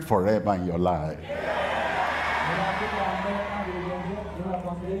different forever in your life.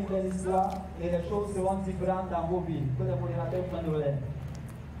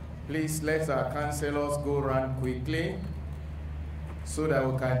 Please let our counselors go around quickly so that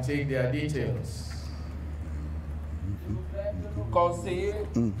we can take their details. Conseiller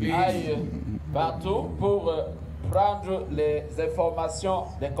aille partout pour prendre les informations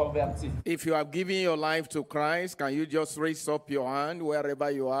des convertis. If you have given your life to Christ, can you just raise up your hand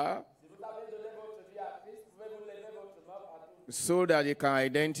wherever you are so that you can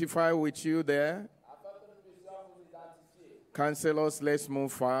identify with you there? Counselors, let's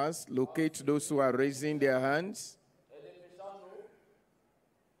move fast. Locate those who are raising their hands.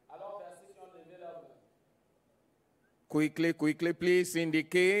 Quickly, quickly, please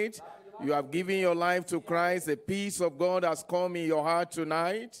indicate you have given your life to Christ. The peace of God has come in your heart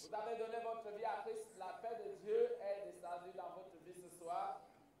tonight.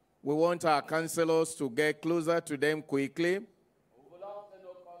 We want our counselors to get closer to them quickly.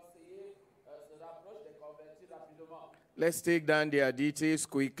 Let's take down their details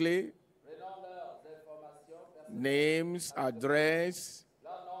quickly. Prenons leurs informations personnelles, Names, address,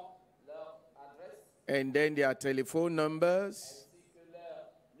 leur nom, leur adresse, and then their telephone numbers. ainsi que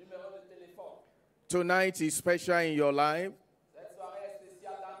leur numéro de téléphone. Tonight is special in your life. Cette soirée est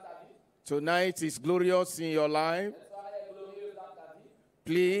spéciale dans ta vie. Tonight is glorious in your life. Cette soirée est glorieuse dans ta vie.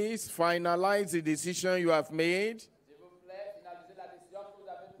 Please finalize the decision you have made S'il vous plaît, finalisez la décision que vous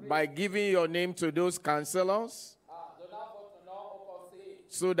avez prise by giving your name to those counselors en donnant votre nom au conseiller,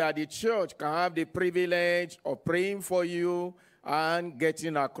 so that the church can have the privilege of praying for you and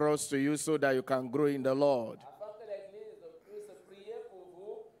getting across to you so that you can grow in the Lord. afin que l'Église puisse prier pour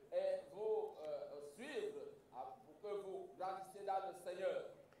vous et vous suivre pour que vous grandissiez dans le Seigneur.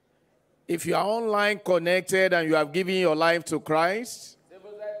 If you are online connected and you have given your life to Christ, Si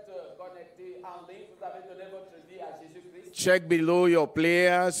vous êtes connecté en ligne, vous avez donné votre vie à Jésus-Christ, check below your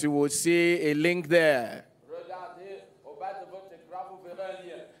players. You will see a link there. regardez au bas de votre écran, vous verrez un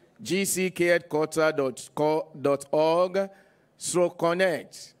lien.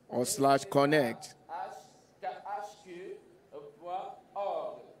 gckheadquarter.org/connect or /connect.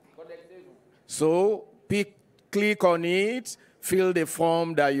 hq.org. Connectez-vous. So click on it, fill the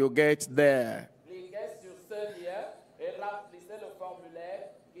form that you get there. Cliquez sur ce lien et remplissez le formulaire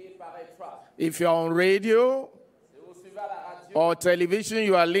qui paraîtra. If you're on radio Si vous suivez à la radio, or television,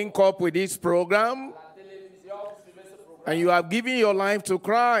 you are linked up with this program à la télévision, vous suivez ce programme, and you have given your life to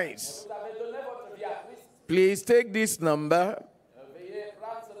Christ. vous avez donné votre vie à Christ, Please take this number veuillez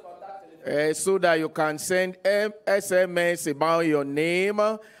prendre ce contact téléphonique so that you can send SMS about your name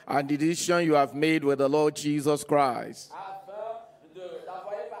and the decision you have made with the Lord Jesus Christ. afin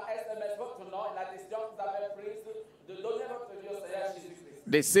d'envoyer par SMS votre nom et la décision que vous avez prise de donner votre vie au Seigneur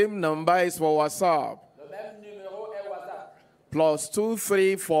Jésus-Christ. The same number is for WhatsApp. Le même numéro est WhatsApp.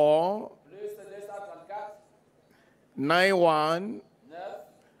 +234 Plus 234 91 9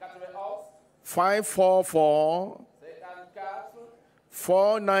 91 544 54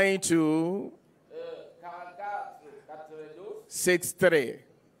 492 44 92 63.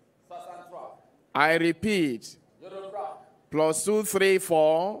 63. I repeat, Je reprends.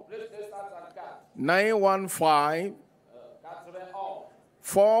 +234 Plus 234 915 91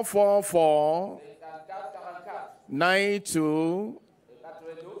 444 54 44 92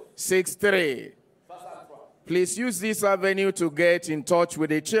 92 63. 63. Please use this avenue to get in touch with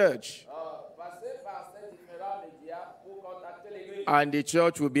the church, Passez par ces différents médias pour contacter l'Église. and the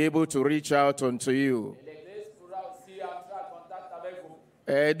church will be able to reach out unto you. Et l'Église pourra aussi entrer en contact avec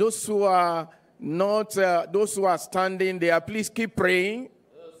vous. Those who are not, those who are standing there, please keep praying.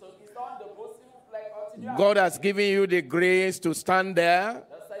 Ceux qui sont debout, s'il vous plaît, continuez à God has given you the grace to stand there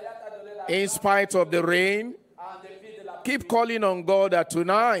Le Seigneur t'a donné la in spite of the rain. en dépit de la Keep calling on God that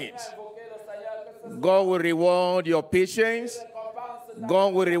tonight invoquer le Seigneur que ce God will reward your patience. récompense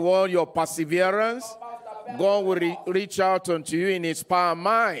God will reward your perseverance. God will reach out unto you in His power and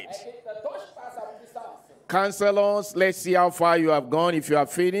might. qui te touche par sa puissance. Counselors, let's see how far you have gone. If you have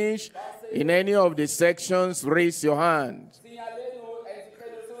finished in any of the sections, raise your hand. Signalez-nous,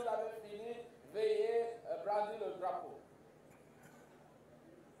 indiquez-nous si vous avez fini, veuillez brandir le drapeau.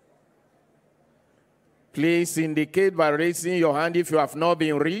 Please indicate by raising your hand if you have not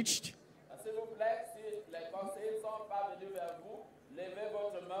been reached. S'il vous plaît, si les conseillers ne sont pas venus vers vous, levez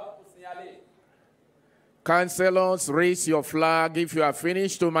votre main pour signaler. Counselors, raise your flag if you have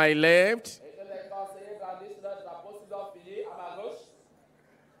finished to my left. Et que les conseillers brandissent leur drapeau s'ils ont fini à ma gauche.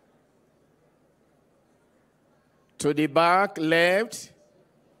 To the back, left.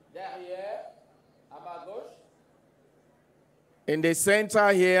 Derrière, à ma gauche. In the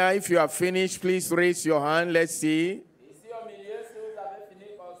center here, if you have finished, please raise your hand. Let's see. Ici au milieu, si vous avez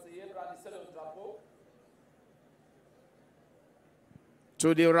fini, conseiller, brandissez le drapeau.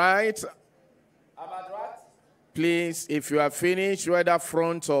 To the right, À ma droite, please, if you have finished, whether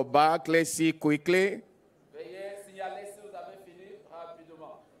front or back, let's see quickly. veuillez signaler si vous avez fini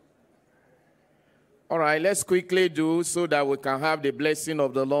rapidement. All right, let's quickly do so that we can have the blessing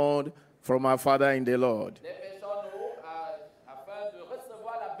of the Lord from our Father in the Lord. Dépêchons-nous afin de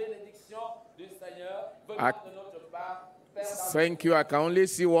recevoir la bénédiction du Seigneur venant Ac- de notre part. Père d'amour. Thank you. I can only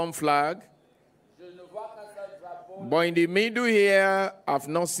see one flag. Je ne vois qu'un seul drapeau. But in the middle here, I've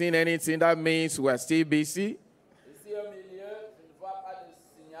not seen anything. That means we're still busy. Ici au milieu, je ne vois pas de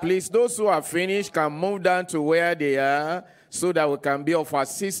signal. Please, those who are finished can move down to where they are so that we can be of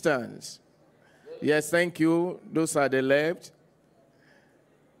assistance. Yes, thank you. Those are the left.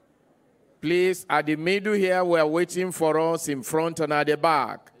 Please, at the middle here, we are waiting for us in front and at the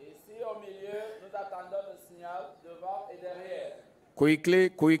back. Ici au milieu, nous attendons le signal devant et derrière.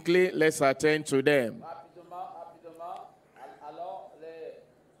 Quickly, let's attend to them. Rapidement, rapidement.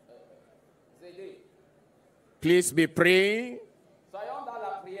 Please be praying Soyons dans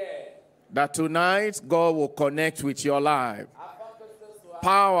la prière. that tonight God will connect with your life. Afin que ce soir,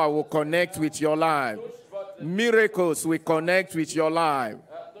 Power will connect with your life. Miracles will connect with your life.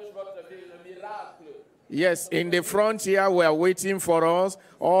 touche votre vie, le miracle. Yes, in the front here, we are waiting for us.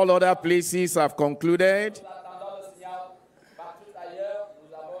 All other places have concluded. Nous attendons le signal. Partout ailleurs,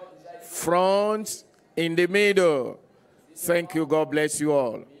 nous avons déjà été Front, in the middle. Thank you. God bless you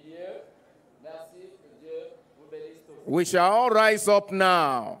all. au milieu. Merci, que Dieu vous bénisse tous. We shall all rise up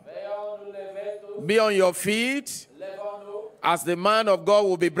now. Veillons nous lever tous. Be on your feet Lèvons-nous. as the man of God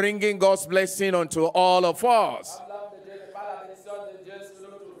will be bringing God's blessing unto all of us. L'homme de Dieu, par la bénédiction de Dieu sur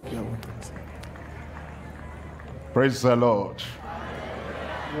nous tous. Praise the Lord.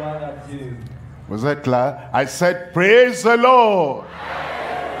 Gloire à Dieu. Was that clear? I said, praise the Lord.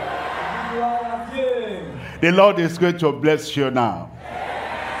 Gloire à Dieu. The Lord is going to bless you now. Le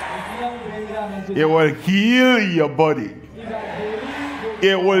Seigneur vous bénira maintenant. He will heal your body. Il va guérir vos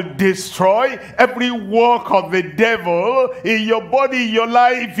It will destroy every work of the devil in your body, your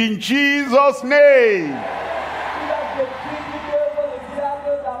life, in Jesus' name. Il va détruire toute œuvre du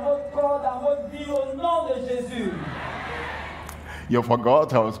diable dans votre corps, dans votre vie, au nom de Jésus. You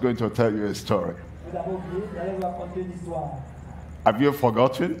forgot I was going to tell you a story. Vous avez oublié, vous allez vous raconter une histoire. Have you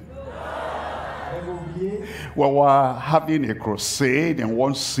forgotten? Avez-vous oublié? We were having a crusade in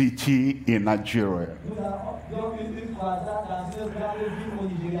one city in Nigeria. Nous avons une croisade dans une grande ville au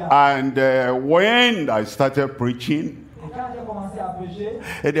Nigeria. And when I started preaching, Et quand j'ai commencé à prêcher,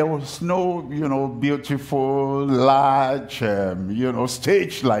 there was no, beautiful, large,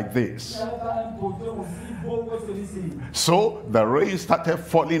 stage like il this. n'y avait pas un podium aussi beau que celui-ci. So the rain started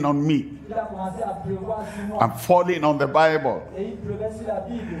falling on me Il a commencé à pleuvoir sur moi. and falling on the Bible. Et il pleuvait sur la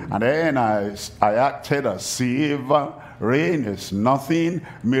Bible. And then I acted as if rain is nothing,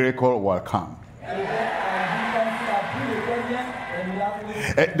 miracle will come. Et il a dit comme si la pluie était bien, et nous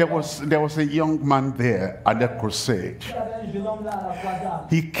l'avons. There was a young man there at the crusade. Il y avait un jeune homme là à la croisade.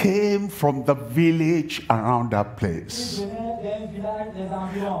 He came from the village around that place. Il venait d'un village des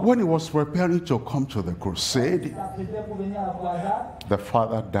environs. When he was preparing to come to the Il crusade, s'apprêtait pour venir à la croisade. the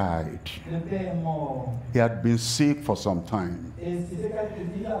father died. Le père est mort. He had been sick for some time, Et c'était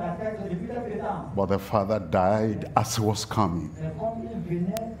depuis quelques temps. but the father died as he was coming. Mais comme il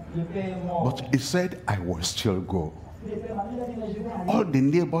venait, le père est mort. But he said, I will still go. Le père m'a dit, il a dit, mais je vais aller. All the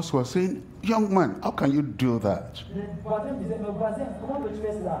neighbors were saying, young man, how can you do that? Le voisin me disait, mais voisin, comment peux-tu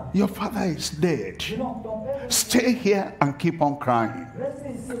faire cela? Your father is dead. Non, ton père, Stay here and keep on crying. reste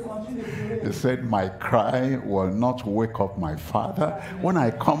ici et continue de pleurer. He said, my cry will not wake up my father. When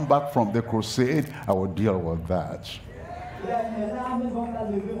I come back from the crusade, I will deal with that. Il a dit, mes larmes vont pas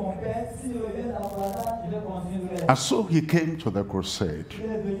lever mon père. S'il revient à la croisade, je vais continuer. And so he came to the crusade. Il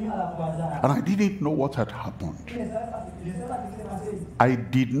est venu à la croisade. And I didn't know what had happened. Je ne savais pas ce qui s'est passé. I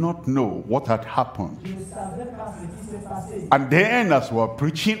did not know what had happened. Je ne savais pas ce qui s'est passé. And then as we were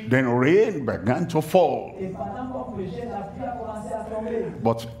preaching, then rain began to fall. Et pendant qu'on prêchait, la pluie a commencé à tomber.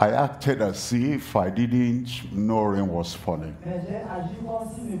 But I acted as if I didn't know rain was falling. Mais j'ai agi comme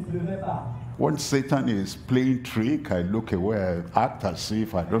s'il ne pleuvait pas. When Satan is playing trick, I look away, I act as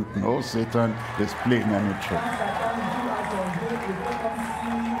if I don't know Satan is playing any trick. Quand Satan joue à son jeu, il fait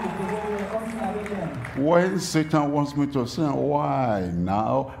comme s'il n'avait rien. When Satan wants me to say, why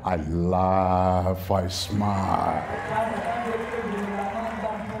now? I laugh, I smile.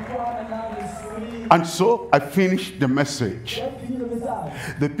 And so I finished the message.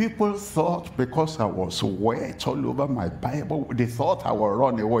 The people thought because I was wet all over my Bible, they thought I would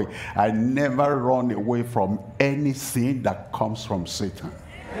run away. I never run away from anything that comes from Satan.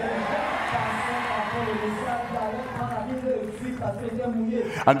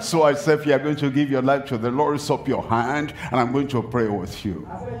 And so I said, if you are going to give your life to the Lord, raise up your hand, and I'm going to pray with you.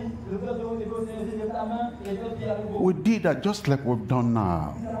 We did that just like we've done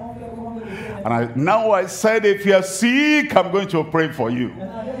now. And now I said, if you are sick, I'm going to pray for you.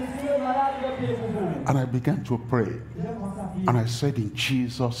 And I began to pray. And I said, in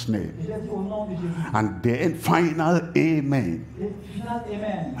Jesus' name. And then final amen.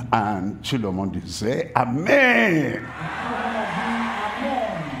 And Chilomon said, amen.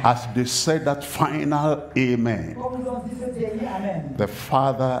 As they said that final amen, the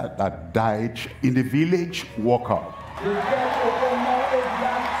father that died in the village woke up.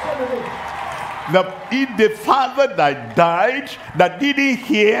 The father that died, that didn't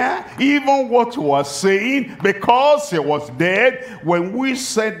hear even what he was saying because he was dead, when we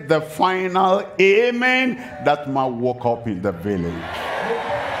said the final amen, that man woke up in the village.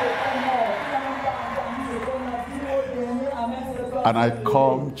 And I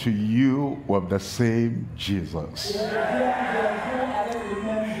come to you with the same Jesus.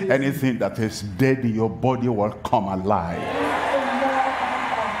 Anything that is dead in your body will come alive.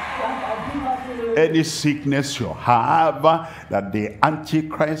 Any sickness you have that the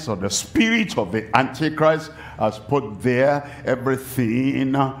Antichrist or the spirit of the Antichrist has put there,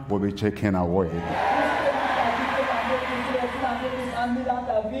 everything will be taken away.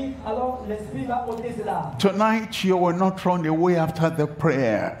 Tonight you will not run away after the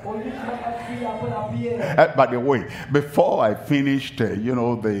prayer. By the way, before I finished,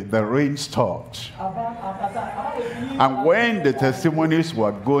 the rain stopped. And when the testimonies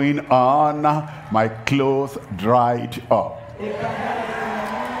were going on, my clothes dried up.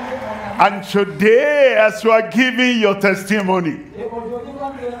 And today, as you are giving your testimony,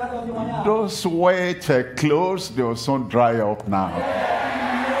 those wet clothes, they will soon dry up now.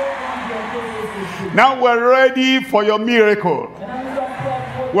 Now we're ready for your miracle.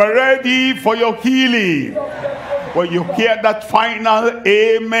 We're ready for your healing. When you hear that final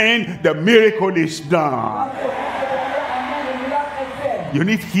amen, the miracle is done. You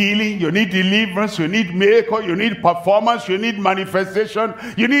need healing, you need deliverance, you need miracle, you need performance, you need manifestation,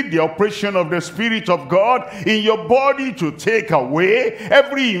 you need the operation of the Spirit of God in your body to take away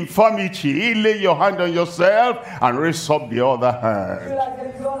every infirmity. Lay your hand on yourself and raise up the other hand.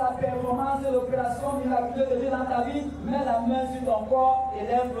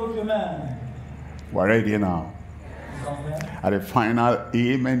 We're ready now. At the final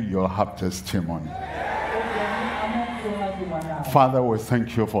amen, you'll have testimony. Father, we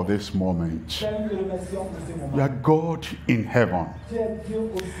thank you for this moment. You are God in heaven,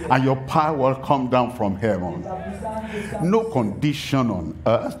 and your power will come down from heaven. No condition on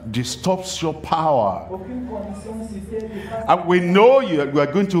earth disturbs your power. And we know you are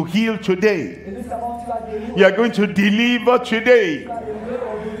going to heal today. You are going to deliver today.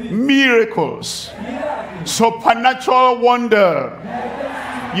 Miracles, supernatural wonder.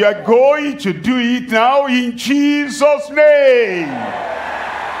 You are going to do it now in Jesus' name.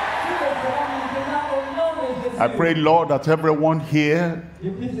 I pray, Lord, that everyone here,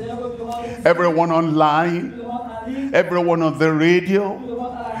 everyone online, everyone on the radio,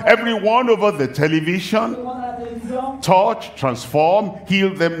 everyone over the television, touch, transform,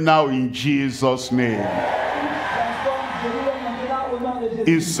 heal them now in Jesus' name.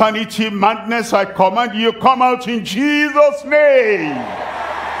 Insanity, madness, I command you, come out in Jesus' name.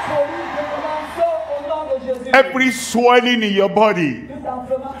 Every swelling in your body,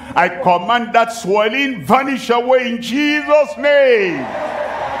 I command that swelling vanish away in Jesus' name.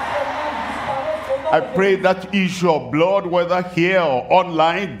 I pray that issue of blood, whether here or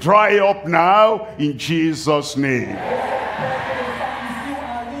online, dry up now in Jesus' name.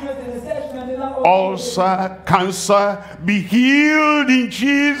 Ulcer, cancer, be healed in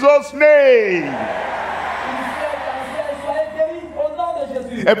Jesus' name.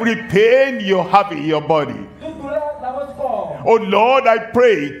 Every pain you have in your body, oh Lord, I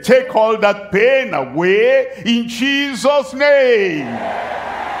pray, take all that pain away in Jesus' name.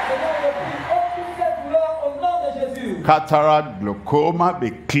 Cataract, glaucoma be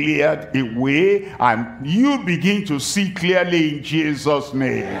cleared away, and you begin to see clearly in Jesus'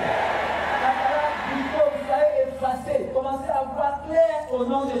 name.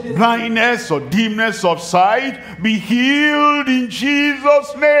 Blindness or dimness of sight be healed in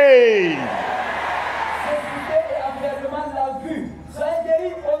Jesus' name.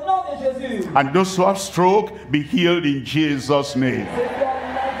 And those who have stroke be healed in Jesus' name.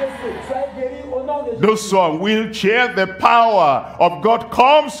 Those who are in wheelchair, the power of God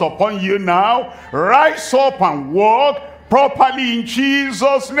comes upon you now. Rise up and walk properly in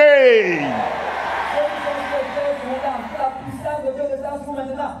Jesus' name.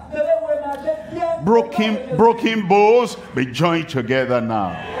 Broken bones be joined together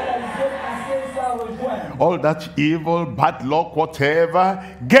now. All that evil, bad luck, whatever,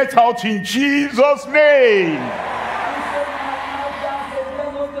 get out in Jesus' name.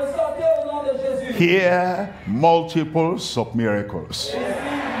 Here, multiples of miracles.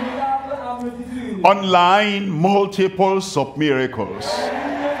 Online, multiples of miracles.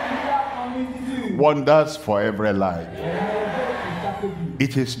 Wonders for every life.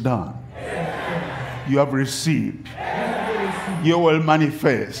 It is done. You have received. You will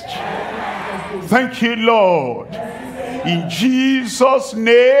manifest. Thank you, Lord. In Jesus'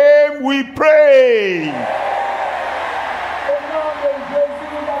 name we pray.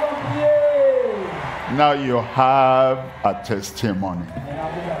 Now you have a testimony.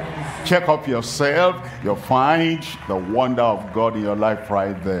 Check up yourself. You'll find the wonder of God in your life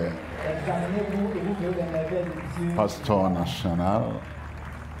right there. Pasteur national,